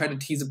way that I try to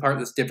tease apart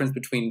this difference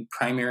between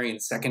primary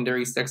and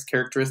secondary sex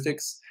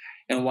characteristics,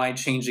 and why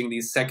changing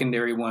these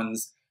secondary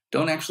ones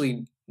don't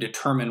actually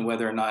determine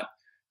whether or not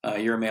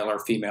you're a male or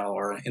female,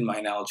 or in my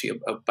analogy,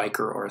 a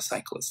biker or a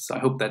cyclist. So I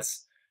hope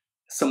that's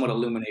somewhat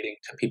illuminating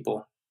to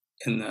people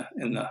in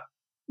the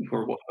who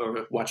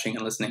are watching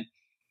and listening.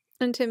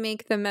 And to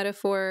make the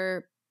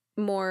metaphor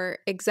more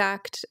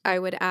exact, I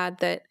would add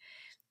that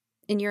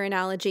in your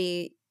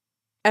analogy,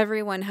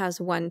 everyone has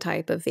one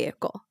type of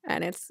vehicle,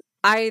 and it's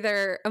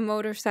either a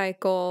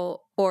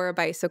motorcycle or a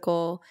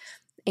bicycle.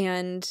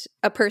 And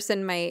a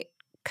person might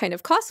kind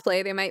of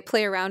cosplay. They might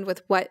play around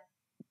with what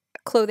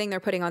clothing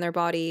they're putting on their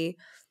body,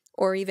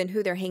 or even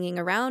who they're hanging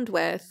around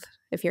with.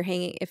 If you're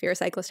a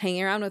cyclist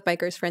hanging around with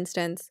bikers, for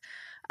instance,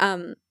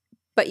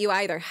 but you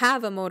either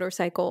have a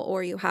motorcycle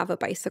or you have a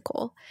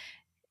bicycle.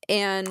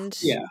 And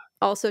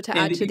also to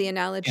add to the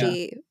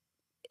analogy,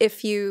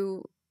 if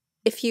you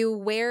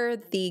wear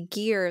the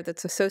gear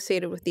that's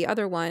associated with the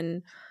other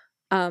one,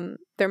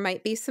 there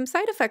might be some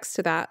side effects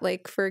to that.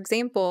 Like, for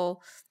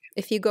example,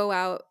 if you go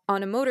out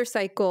on a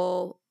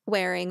motorcycle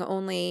wearing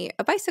only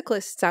a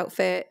bicyclist's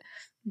outfit,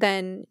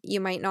 then you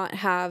might not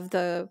have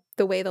the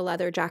way the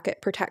leather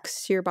jacket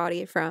protects your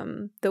body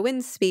from the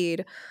wind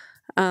speed.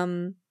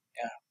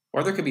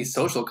 Or there could be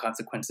social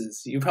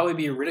consequences. You'd probably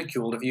be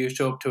ridiculed if you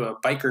show up to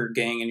a biker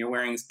gang and you're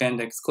wearing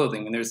spandex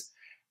clothing. And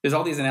there's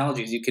all these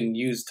analogies you can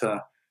use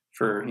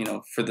for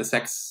the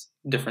sex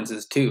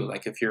differences too.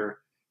 Like if you're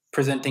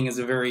presenting as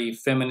a very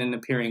feminine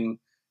appearing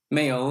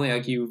male,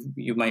 like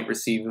you might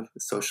receive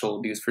social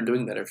abuse for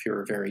doing that. If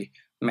you're a very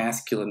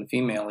masculine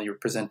female, you're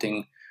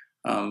presenting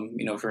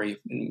very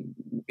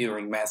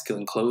wearing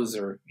masculine clothes,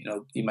 or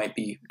you might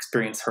be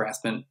experience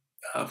harassment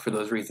for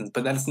those reasons.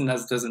 But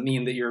that doesn't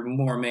mean that you're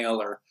more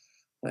male or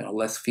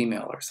less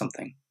female or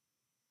something.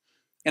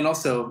 And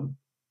also,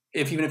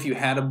 even if you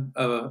had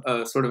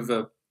a sort of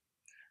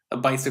a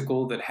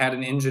bicycle that had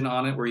an engine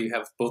on it where you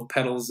have both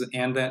pedals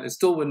and that, it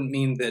still wouldn't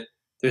mean that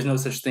there's no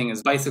such thing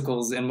as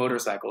bicycles and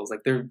motorcycles.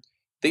 Like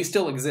they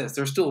still exist.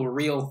 They're still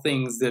real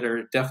things that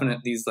are definite,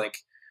 these like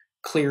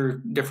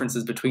clear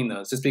differences between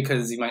those. Just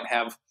because you might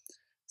have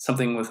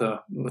something with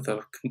an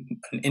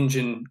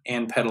engine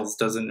and pedals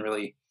doesn't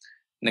really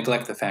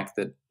neglect the fact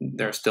that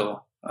there are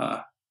still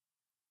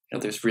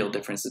there's real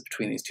differences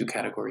between these two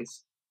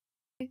categories.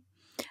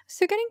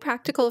 So, getting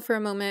practical for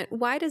a moment,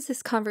 why does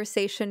this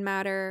conversation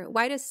matter?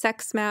 Why does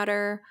sex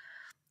matter?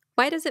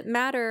 Why does it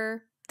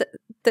matter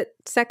that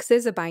sex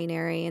is a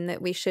binary and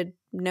that we should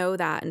know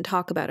that and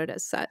talk about it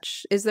as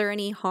such? Is there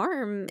any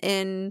harm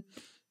in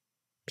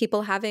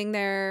people having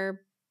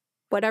their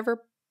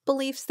whatever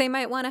beliefs they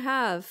might want to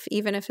have,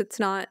 even if it's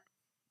not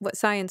what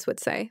science would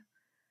say?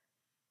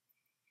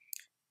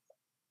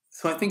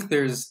 So I think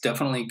there's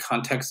definitely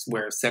contexts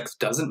where sex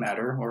doesn't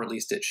matter, or at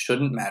least it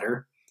shouldn't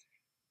matter.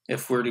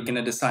 If we're going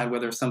to decide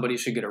whether somebody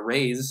should get a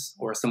raise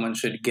or someone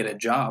should get a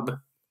job,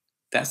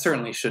 that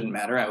certainly shouldn't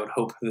matter. I would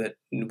hope that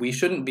we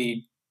shouldn't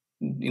be,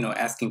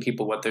 asking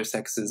people what their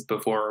sex is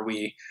before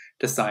we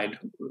decide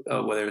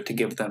whether to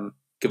give them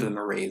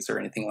a raise or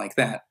anything like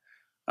that.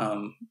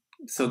 Um,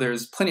 so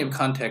there's plenty of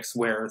contexts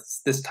where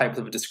this type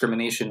of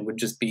discrimination would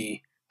just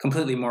be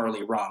completely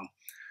morally wrong.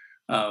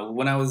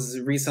 When I was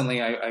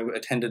recently, I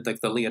attended like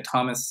the Leah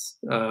Thomas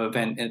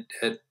event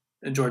at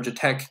Georgia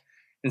Tech,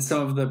 and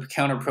some of the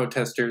counter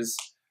protesters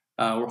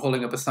were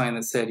holding up a sign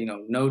that said,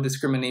 no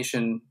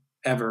discrimination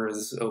ever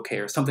is okay,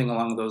 or something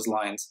along those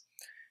lines.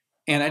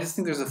 And I just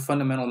think there's a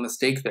fundamental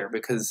mistake there,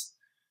 because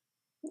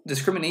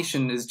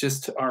discrimination is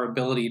just our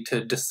ability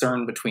to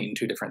discern between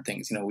two different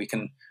things.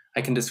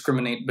 I can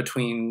discriminate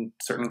between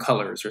certain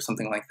colors or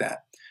something like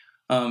that.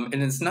 And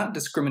it's not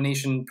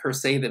discrimination per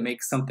se that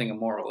makes something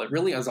immoral. It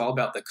really is all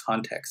about the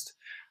context.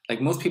 Like,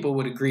 most people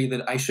would agree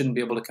that I shouldn't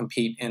be able to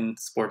compete in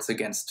sports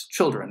against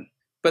children,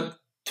 but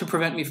to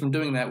prevent me from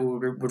doing that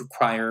would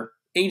require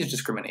age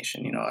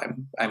discrimination.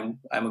 I'm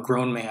a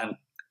grown man.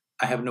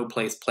 I have no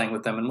place playing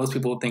with them, and most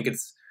people would think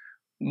it's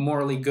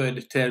morally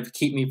good to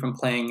keep me from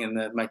playing in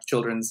my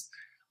children's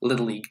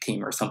little league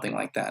team or something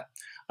like that.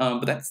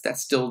 But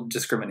that's still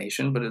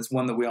discrimination, but it's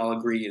one that we all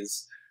agree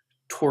is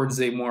towards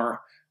a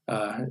more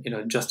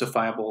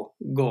justifiable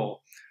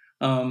goal.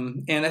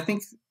 And I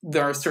think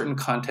there are certain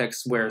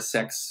contexts where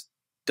sex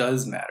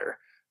does matter.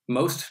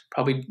 Most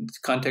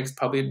contexts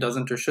probably it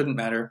doesn't or shouldn't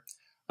matter.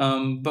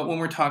 But when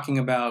we're talking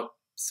about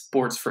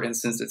sports, for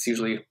instance, it's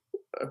usually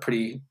a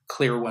pretty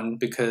clear one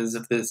because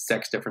of the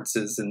sex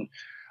differences in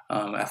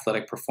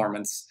athletic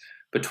performance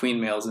between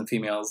males and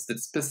females that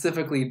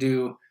specifically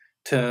due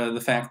to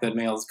the fact that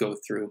males go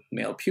through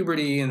male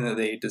puberty and that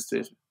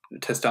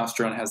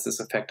testosterone has this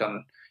effect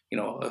on,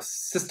 a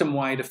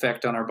system-wide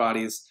effect on our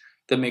bodies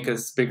that make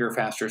us bigger,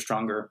 faster,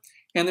 stronger.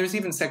 And there's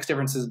even sex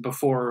differences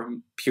before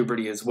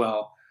puberty as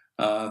well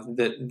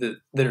that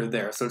are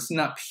there. So it's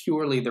not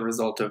purely the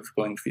result of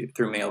going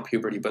through male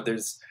puberty, but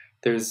there's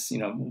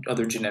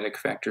other genetic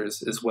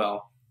factors as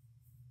well.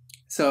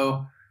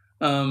 So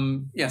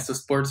so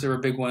sports are a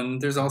big one.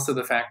 There's also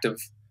the fact of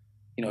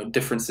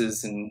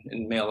differences in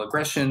male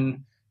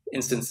aggression,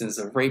 instances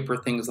of rape or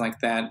things like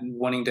that,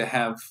 wanting to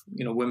have,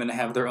 women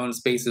have their own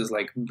spaces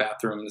like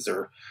bathrooms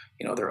or,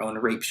 their own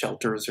rape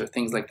shelters or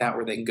things like that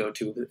where they can go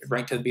to,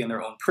 right to be in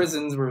their own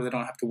prisons where they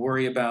don't have to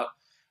worry about,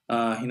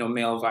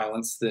 male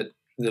violence that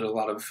a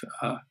lot of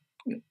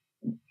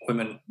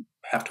women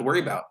have to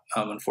worry about,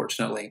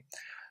 unfortunately.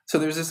 So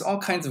there's all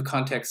kinds of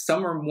contexts.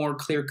 Some are more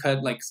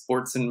clear-cut, like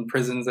sports and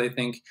prisons, I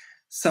think.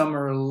 Some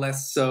are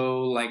less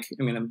so, like,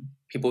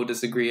 people would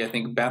disagree. I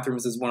think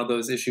bathrooms is one of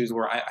those issues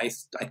where I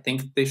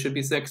think they should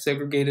be sex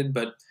segregated,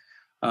 but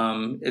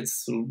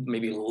it's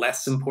maybe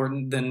less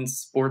important than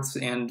sports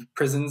and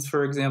prisons,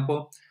 for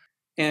example.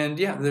 And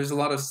yeah, there's a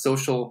lot of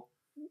social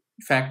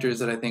factors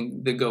that I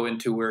think that go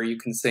into where you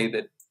can say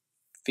that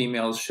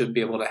females should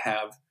be able to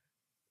have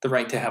the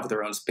right to have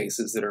their own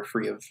spaces that are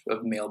free of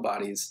male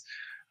bodies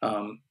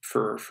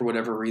for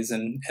whatever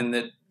reason, and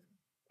that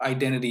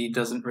identity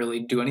doesn't really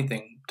do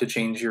anything to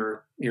change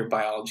your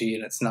biology,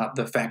 and it's not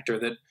the factor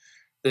that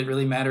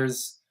really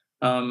matters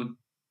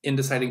in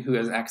deciding who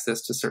has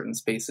access to certain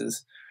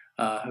spaces.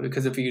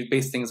 Because if you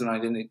base things on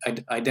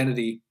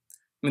identity,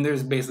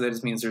 there's basically that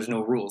just means there's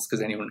no rules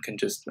because anyone can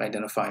just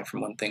identify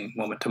from one thing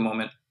moment to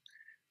moment.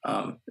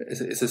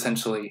 It's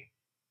essentially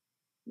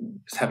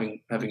just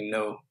having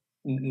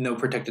no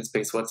protected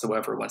space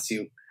whatsoever once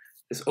you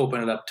just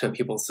open it up to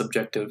people's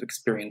subjective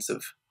experience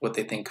of what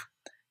they think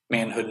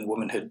manhood and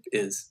womanhood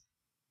is.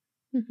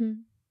 Mm-hmm.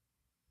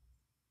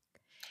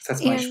 So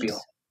that's my spiel.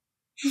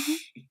 Mm-hmm.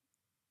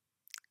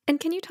 And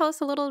can you tell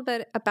us a little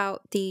bit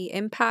about the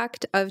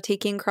impact of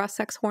taking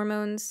cross-sex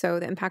hormones, so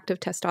the impact of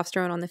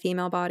testosterone on the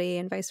female body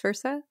and vice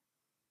versa?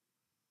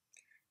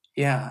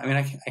 Yeah,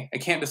 I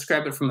can't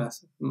describe it from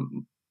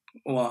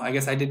well, I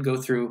guess I did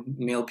go through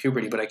male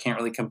puberty, but I can't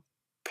really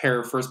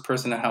compare first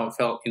person to how it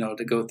felt,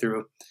 to go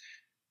through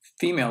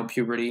female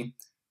puberty.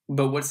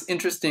 But what's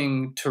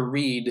interesting to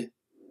read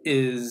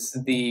is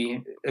the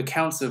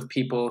accounts of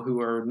people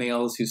who are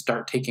males who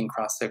start taking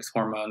cross-sex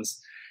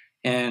hormones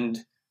and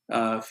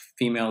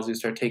females who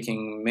start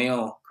taking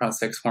male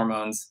cross-sex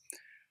hormones.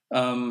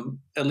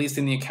 At least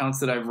in the accounts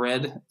that I've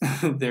read,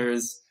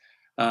 there's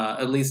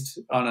at least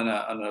on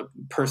a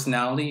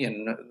personality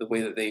and the way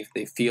that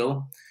they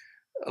feel.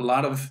 A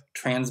lot of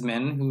trans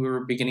men who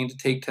are beginning to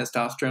take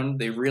testosterone,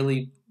 they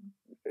really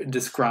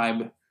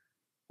describe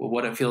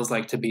what it feels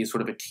like to be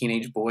sort of a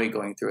teenage boy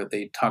going through it.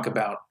 They talk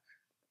about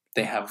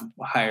they have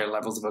higher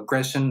levels of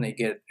aggression. They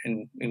get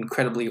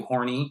incredibly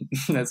horny.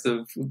 That's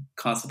a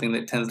constant thing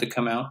that tends to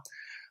come out.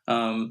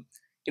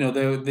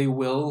 They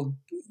will,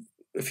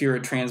 if you're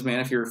a trans man,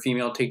 if you're a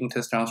female taking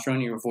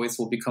testosterone, your voice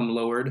will become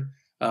lowered.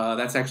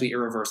 That's actually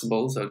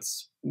irreversible. So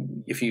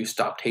if you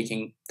stop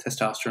taking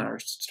testosterone or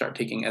start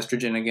taking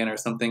estrogen again or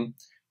something,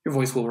 your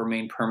voice will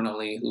remain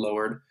permanently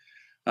lowered.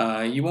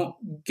 You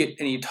won't get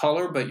any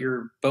taller, but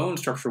your bone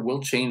structure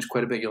will change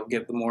quite a bit. You'll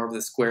get more of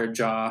the square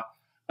jaw.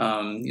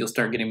 You'll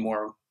start getting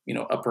more,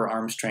 upper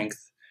arm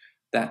strength,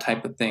 that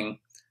type of thing.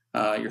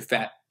 Your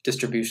fat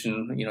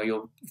distribution,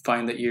 you'll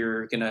find that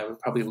you're going to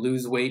probably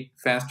lose weight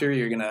faster.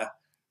 You're going to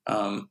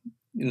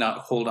not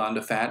hold on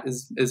to fat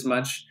as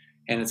much,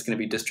 and it's going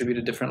to be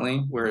distributed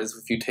differently. Whereas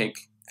if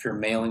you're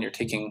male and you're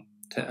taking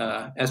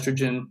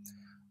estrogen,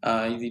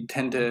 you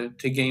tend to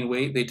gain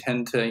weight. They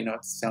tend to,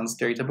 it sounds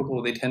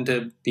stereotypical. They tend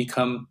to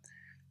become,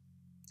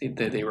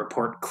 they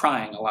report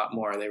crying a lot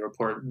more. They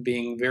report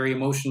being very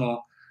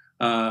emotional.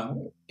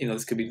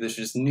 This is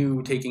just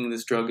new taking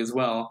this drug as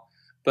well.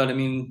 But I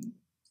mean,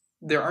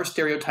 there are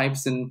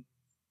stereotypes, and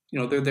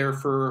they're there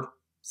for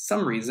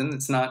some reason.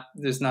 It's not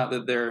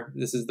that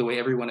this is the way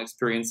everyone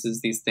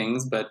experiences these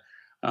things, but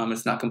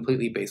it's not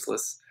completely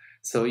baseless.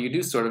 So you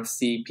do sort of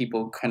see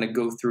people kind of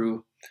go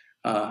through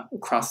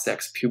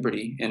cross-sex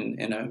puberty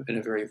in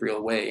a very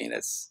real way, and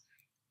it's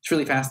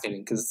really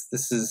fascinating because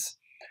this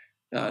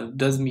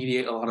does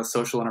mediate a lot of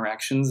social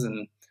interactions,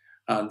 and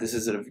this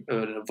is an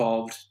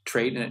evolved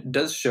trait, and it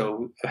does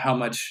show how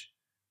much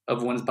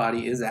of one's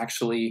body is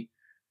actually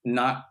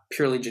not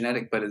purely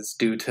genetic, but is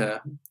due to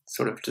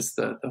sort of just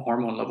the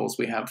hormone levels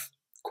we have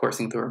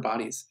coursing through our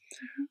bodies.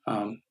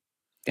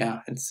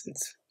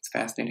 It's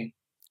fascinating.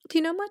 Do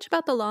you know much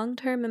about the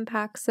long-term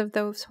impacts of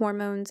those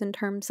hormones in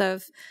terms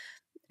of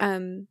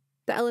the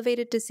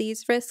elevated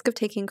disease risk of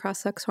taking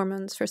cross-sex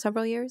hormones for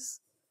several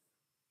years?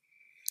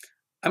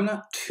 I'm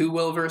not too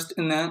well versed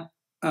in that.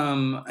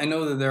 I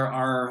know that there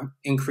are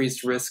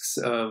increased risks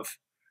of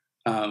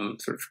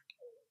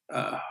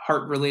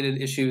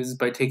heart-related issues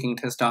by taking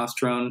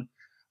testosterone.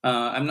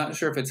 I'm not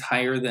sure if it's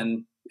higher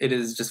than it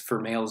is just for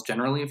males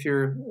generally if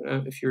you're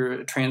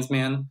a trans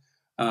man,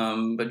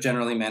 but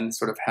generally men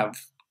sort of have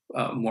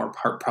more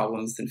heart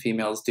problems than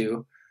females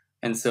do,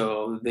 and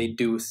so they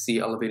do see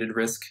elevated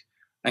risk.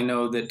 I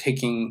know that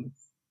taking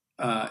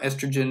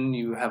estrogen,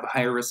 you have a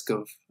higher risk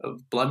of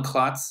blood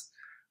clots.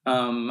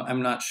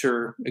 I'm not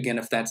sure, again,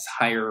 if that's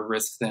higher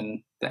risk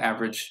than the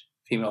average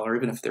female, or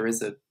even if there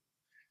is a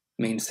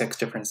main sex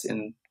difference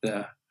in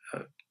the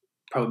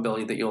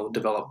probability that you'll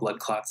develop blood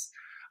clots.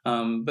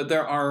 But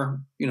there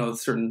are,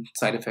 certain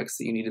side effects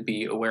that you need to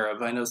be aware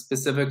of. I know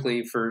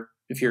specifically for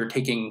if you're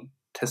taking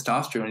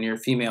testosterone and you're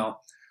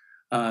female,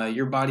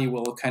 your body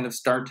will kind of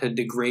start to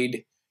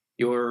degrade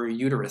your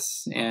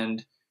uterus,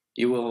 and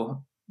you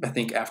will, I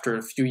think after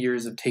a few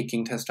years of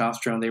taking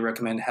testosterone, they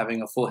recommend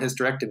having a full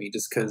hysterectomy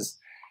just because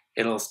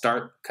it'll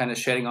start kind of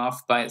shedding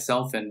off by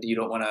itself, and you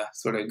don't want to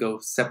sort of go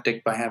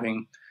septic by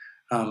having,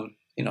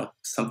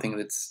 something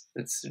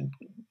that's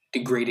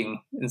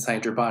degrading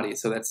inside your body.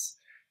 So that's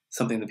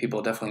something that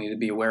people definitely need to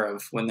be aware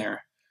of when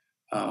they're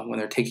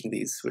taking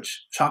these,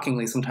 which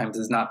shockingly sometimes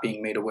is not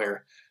being made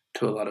aware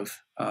to a lot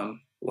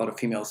of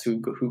females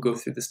who go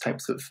through this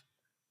types of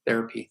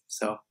therapy.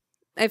 So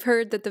I've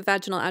heard that the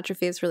vaginal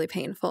atrophy is really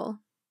painful.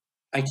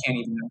 I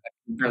can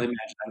barely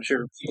imagine. I'm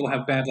sure people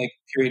have bad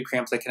period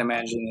cramps. I can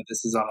imagine that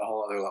this is on a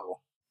whole other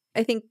level.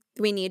 I think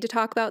we need to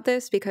talk about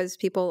this because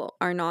people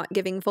are not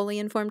giving fully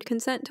informed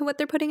consent to what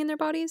they're putting in their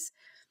bodies.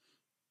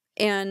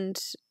 And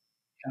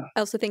I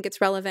also think it's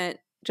relevant,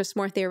 just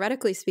more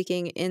theoretically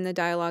speaking, in the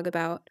dialogue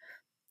about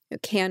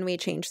can we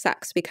change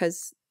sex?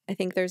 Because I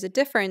think there's a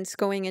difference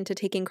going into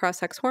taking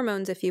cross-sex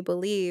hormones if you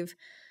believe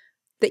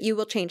that you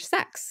will change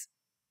sex.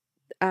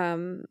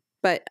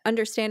 But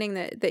understanding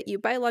that you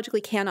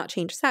biologically cannot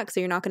change sex, so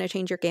you're not going to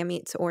change your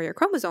gametes or your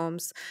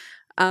chromosomes,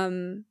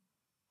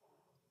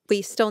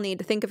 we still need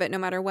to think of it, no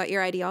matter what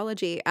your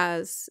ideology,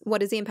 as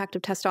what is the impact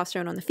of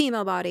testosterone on the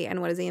female body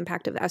and what is the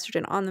impact of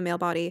estrogen on the male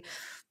body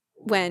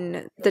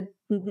when the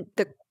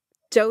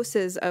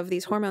doses of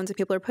these hormones that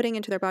people are putting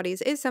into their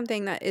bodies is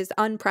something that is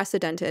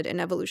unprecedented in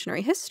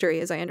evolutionary history,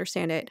 as I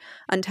understand it,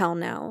 until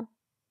now.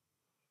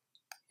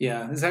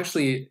 Yeah, it's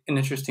actually an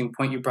interesting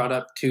point you brought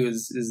up too,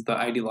 is the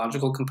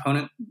ideological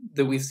component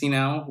that we see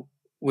now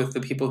with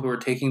the people who are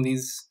taking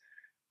these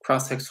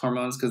cross-sex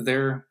hormones, because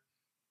they're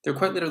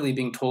quite literally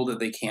being told that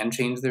they can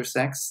change their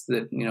sex,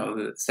 that,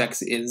 the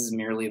sex is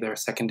merely their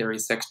secondary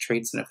sex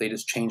traits, and if they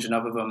just change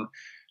enough of them,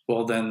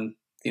 well then,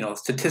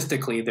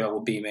 statistically there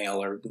will be male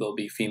or they'll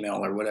be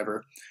female or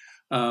whatever.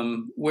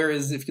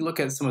 Whereas if you look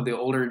at some of the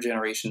older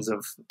generations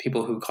of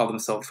people who call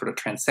themselves sort of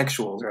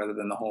transsexuals rather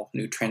than the whole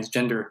new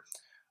transgender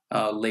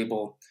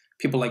label,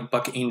 people like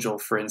Buck Angel,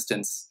 for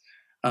instance,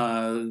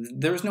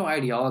 there's no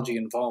ideology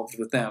involved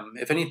with them.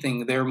 If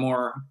anything, they're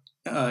more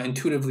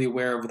intuitively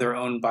aware of their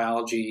own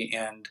biology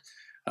and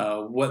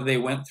what they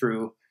went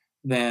through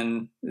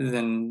than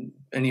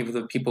any of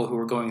the people who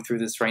are going through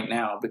this right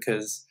now.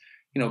 Because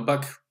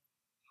Buck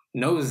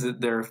knows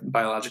that they're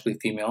biologically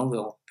female.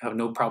 They'll have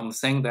no problem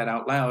saying that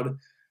out loud.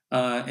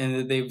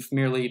 And they've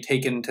merely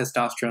taken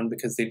testosterone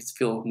because they just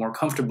feel more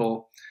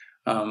comfortable,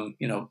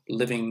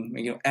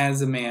 living,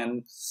 as a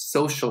man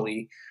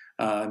socially,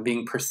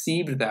 being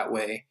perceived that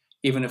way,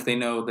 even if they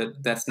know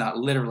that that's not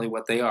literally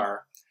what they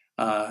are.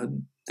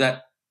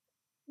 That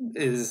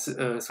is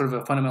sort of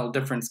a fundamental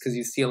difference, because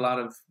you see a lot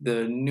of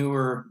the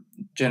newer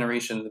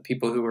generation, the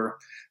people who are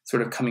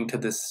sort of coming to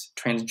this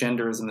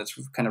transgenderism that's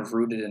kind of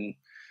rooted in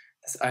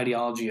this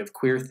ideology of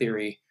queer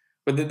theory,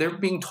 but they're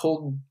being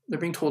told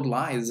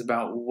lies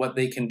about what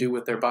they can do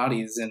with their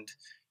bodies, and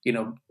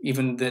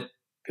even that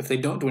if they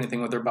don't do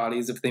anything with their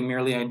bodies, if they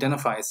merely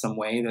identify some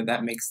way,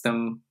 that makes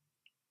them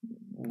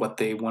what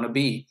they want to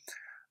be.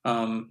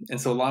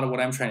 And so a lot of what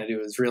I'm trying to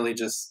do is really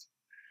just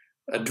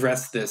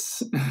address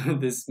this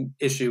this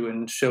issue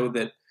and show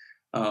that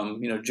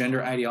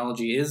gender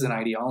ideology is an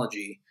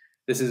ideology.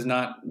 This is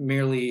not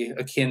merely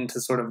akin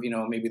to sort of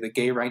maybe the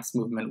gay rights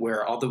movement,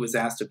 where all that was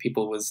asked of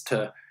people was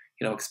to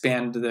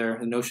expand their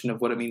notion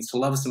of what it means to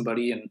love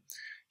somebody,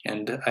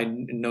 and I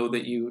know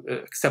that you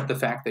accept the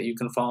fact that you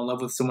can fall in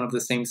love with someone of the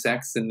same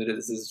sex, and that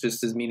this is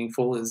just as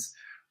meaningful as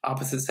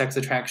opposite sex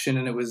attraction.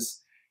 And it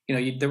was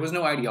there was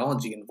no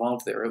ideology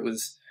involved there. It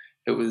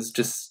was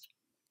just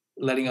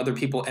letting other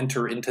people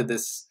enter into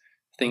this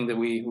thing that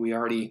we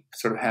already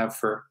sort of have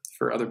for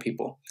other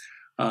people.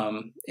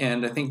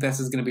 And I think this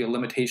is going to be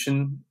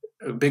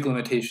a big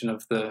limitation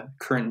of the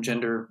current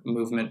gender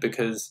movement,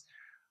 because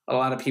a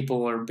lot of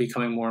people are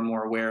becoming more and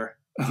more aware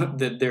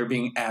that they're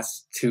being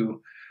asked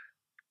to,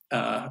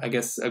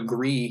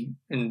 agree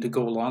and to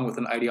go along with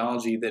an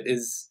ideology that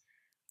is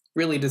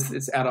really just,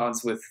 it's at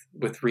odds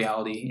with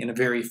reality in a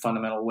very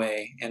fundamental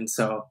way. And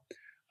so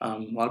a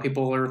lot of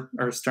people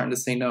are starting to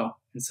say no.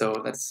 And so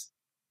it's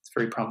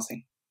very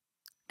promising.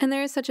 And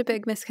there is such a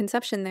big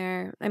misconception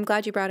there. I'm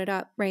glad you brought it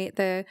up, right?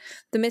 The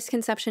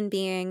misconception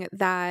being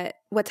that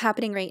what's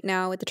happening right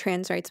now with the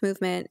trans rights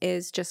movement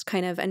is just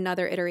kind of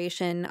another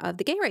iteration of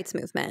the gay rights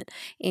movement.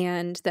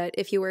 And that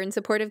if you were in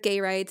support of gay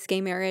rights, gay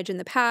marriage in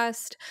the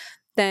past,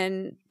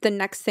 then the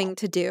next thing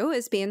to do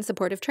is be in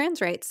support of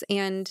trans rights.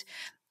 And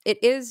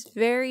it is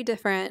very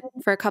different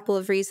for a couple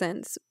of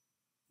reasons.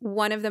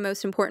 One of the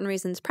most important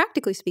reasons,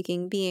 practically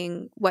speaking,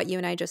 being what you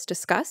and I just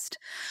discussed,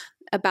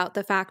 about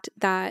the fact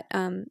that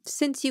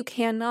since you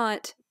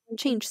cannot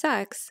change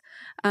sex,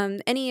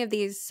 any of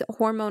these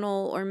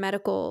hormonal or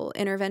medical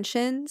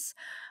interventions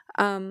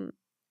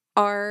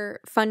are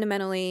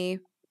fundamentally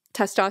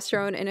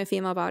testosterone in a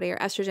female body or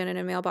estrogen in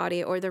a male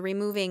body, or the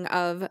removing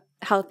of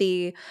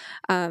healthy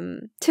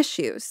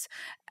tissues.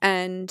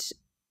 And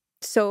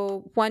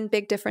so one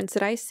big difference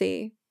that I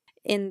see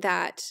in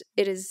that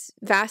it is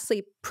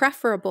vastly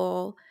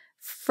preferable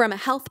from a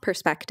health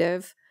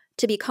perspective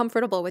to be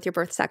comfortable with your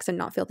birth sex and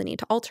not feel the need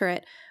to alter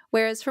it.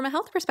 Whereas from a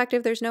health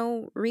perspective, there's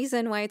no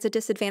reason why it's a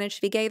disadvantage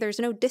to be gay. There's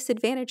no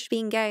disadvantage to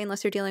being gay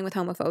unless you're dealing with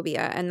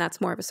homophobia, and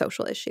that's more of a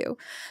social issue.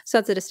 So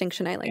that's a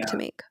distinction I like to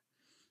make.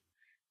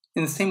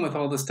 And the same with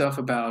all the stuff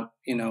about,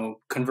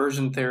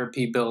 conversion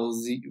therapy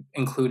bills,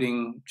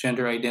 including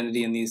gender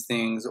identity in these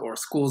things, or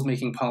schools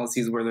making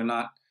policies where they're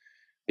not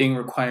being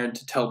required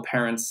to tell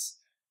parents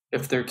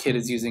if their kid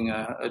is using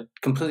a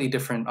completely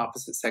different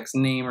opposite sex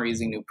name or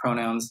using new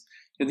pronouns.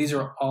 These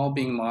are all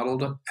being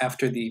modeled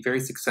after the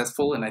very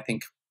successful and I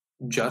think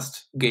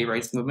just gay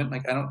rights movement.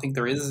 Like, I don't think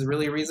there is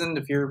really a reason,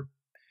 if your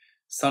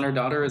son or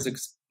daughter is,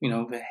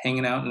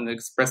 hanging out and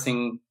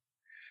expressing,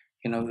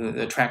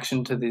 the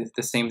attraction to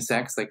the same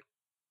sex, like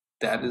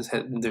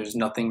there's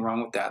nothing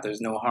wrong with that.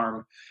 There's no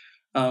harm.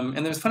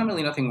 And there's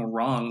fundamentally nothing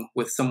wrong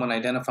with someone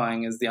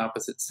identifying as the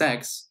opposite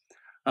sex.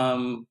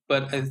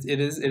 But it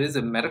is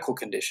a medical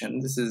condition.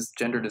 This is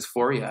gender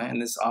dysphoria,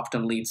 and this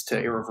often leads to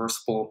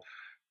irreversible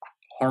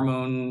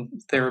hormone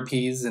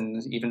therapies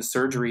and even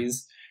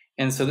surgeries.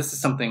 And so this is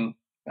something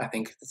I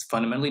think that's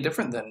fundamentally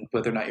different than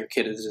whether or not your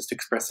kid is just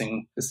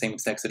expressing the same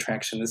sex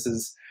attraction. This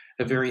is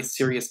a very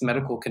serious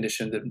medical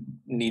condition that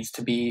needs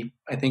to be,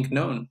 I think,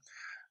 known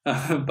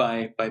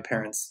by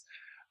parents.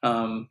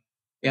 So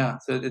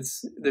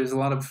there's a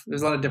lot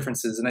of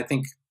differences, and I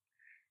think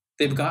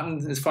they've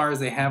gotten as far as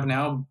they have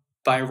now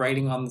by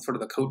riding on sort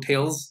of the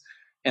coattails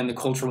and the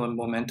cultural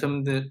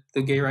momentum that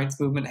the gay rights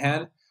movement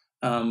had.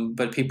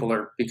 But people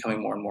are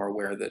becoming more and more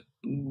aware that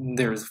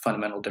there is a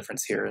fundamental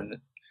difference here, and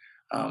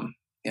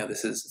that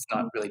it's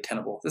not really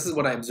tenable. This is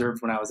what I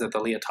observed when I was at the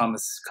Leah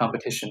Thomas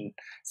competition.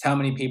 It's how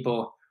many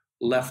people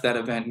left that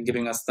event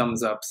giving us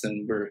thumbs ups,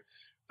 and were,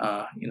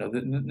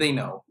 they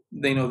know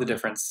the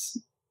difference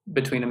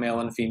between a male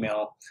and a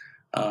female,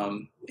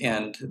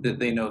 and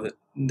they know that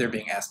they're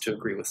being asked to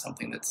agree with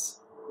something that's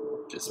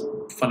just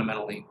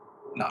fundamentally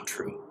not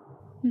true.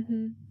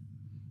 Mm-hmm.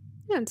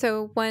 Yeah, and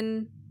so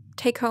one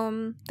take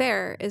home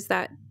there is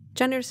that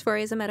gender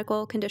dysphoria is a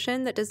medical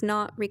condition that does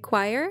not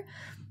require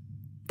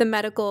the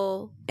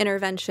medical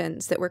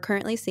interventions that we're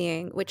currently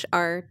seeing, which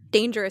are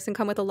dangerous and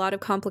come with a lot of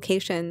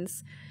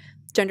complications.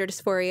 Gender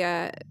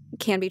dysphoria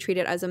can be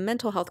treated as a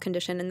mental health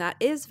condition, and that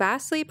is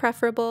vastly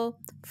preferable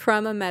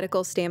from a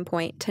medical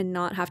standpoint, to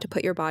not have to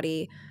put your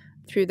body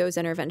through those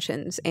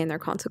interventions and their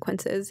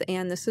consequences.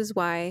 And this is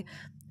why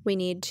we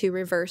need to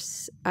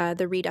reverse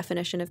the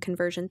redefinition of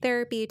conversion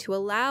therapy to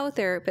allow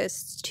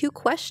therapists to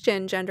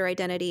question gender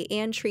identity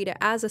and treat it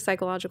as a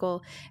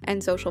psychological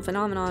and social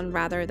phenomenon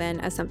rather than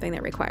as something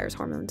that requires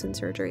hormones and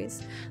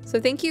surgeries.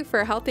 So thank you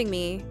for helping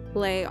me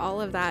lay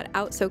all of that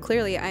out so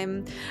clearly.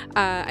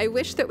 I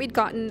wish that we'd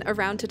gotten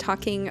around to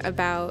talking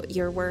about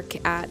your work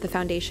at the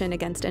Foundation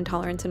Against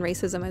Intolerance and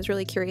Racism. I was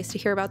really curious to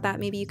hear about that.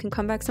 Maybe you can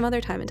come back some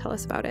other time and tell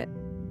us about it.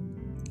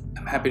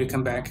 I'm happy to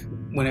come back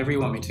whenever you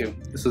want me to.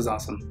 This was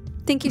awesome.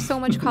 Thank you so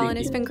much, Colin.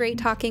 It's been great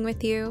talking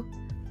with you.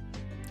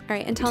 All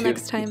right, until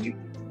next time.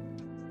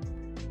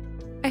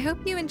 I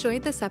hope you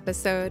enjoyed this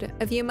episode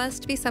of You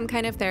Must Be Some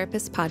Kind of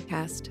Therapist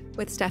podcast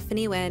with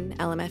Stephanie Wynn,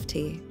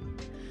 LMFT.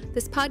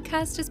 This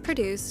podcast is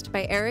produced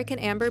by Eric and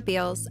Amber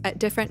Beels at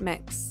Different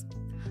Mix.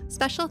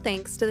 Special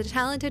thanks to the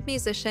talented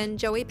musician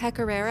Joey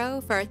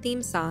Pecoraro for our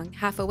theme song,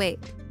 Half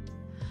Awake.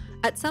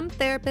 At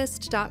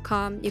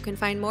sometherapist.com, you can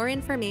find more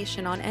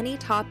information on any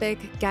topic,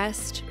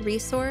 guest,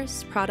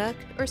 resource, product,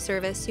 or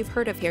service you've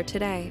heard of here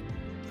today.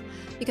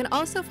 You can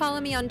also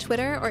follow me on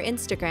Twitter or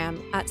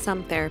Instagram at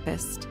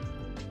sometherapist.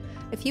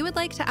 If you would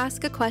like to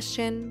ask a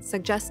question,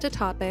 suggest a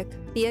topic,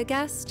 be a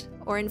guest,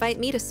 or invite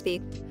me to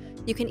speak,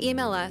 you can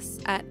email us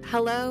at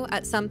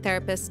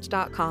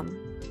hello@sometherapist.com.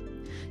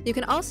 You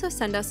can also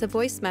send us a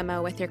voice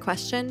memo with your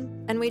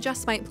question, and we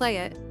just might play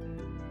it.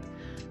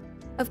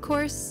 Of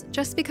course,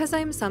 just because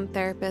I'm some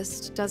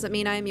therapist doesn't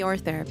mean I'm your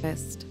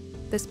therapist.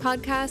 This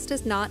podcast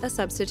is not a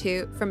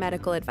substitute for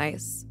medical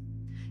advice.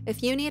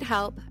 If you need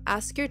help,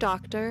 ask your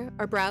doctor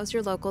or browse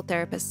your local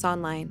therapists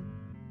online.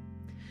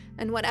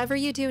 And whatever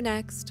you do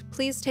next,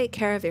 please take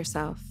care of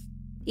yourself.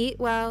 Eat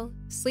well,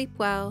 sleep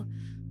well,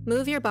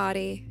 move your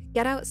body,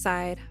 get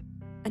outside,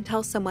 and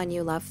tell someone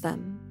you love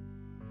them.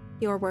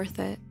 You're worth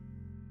it.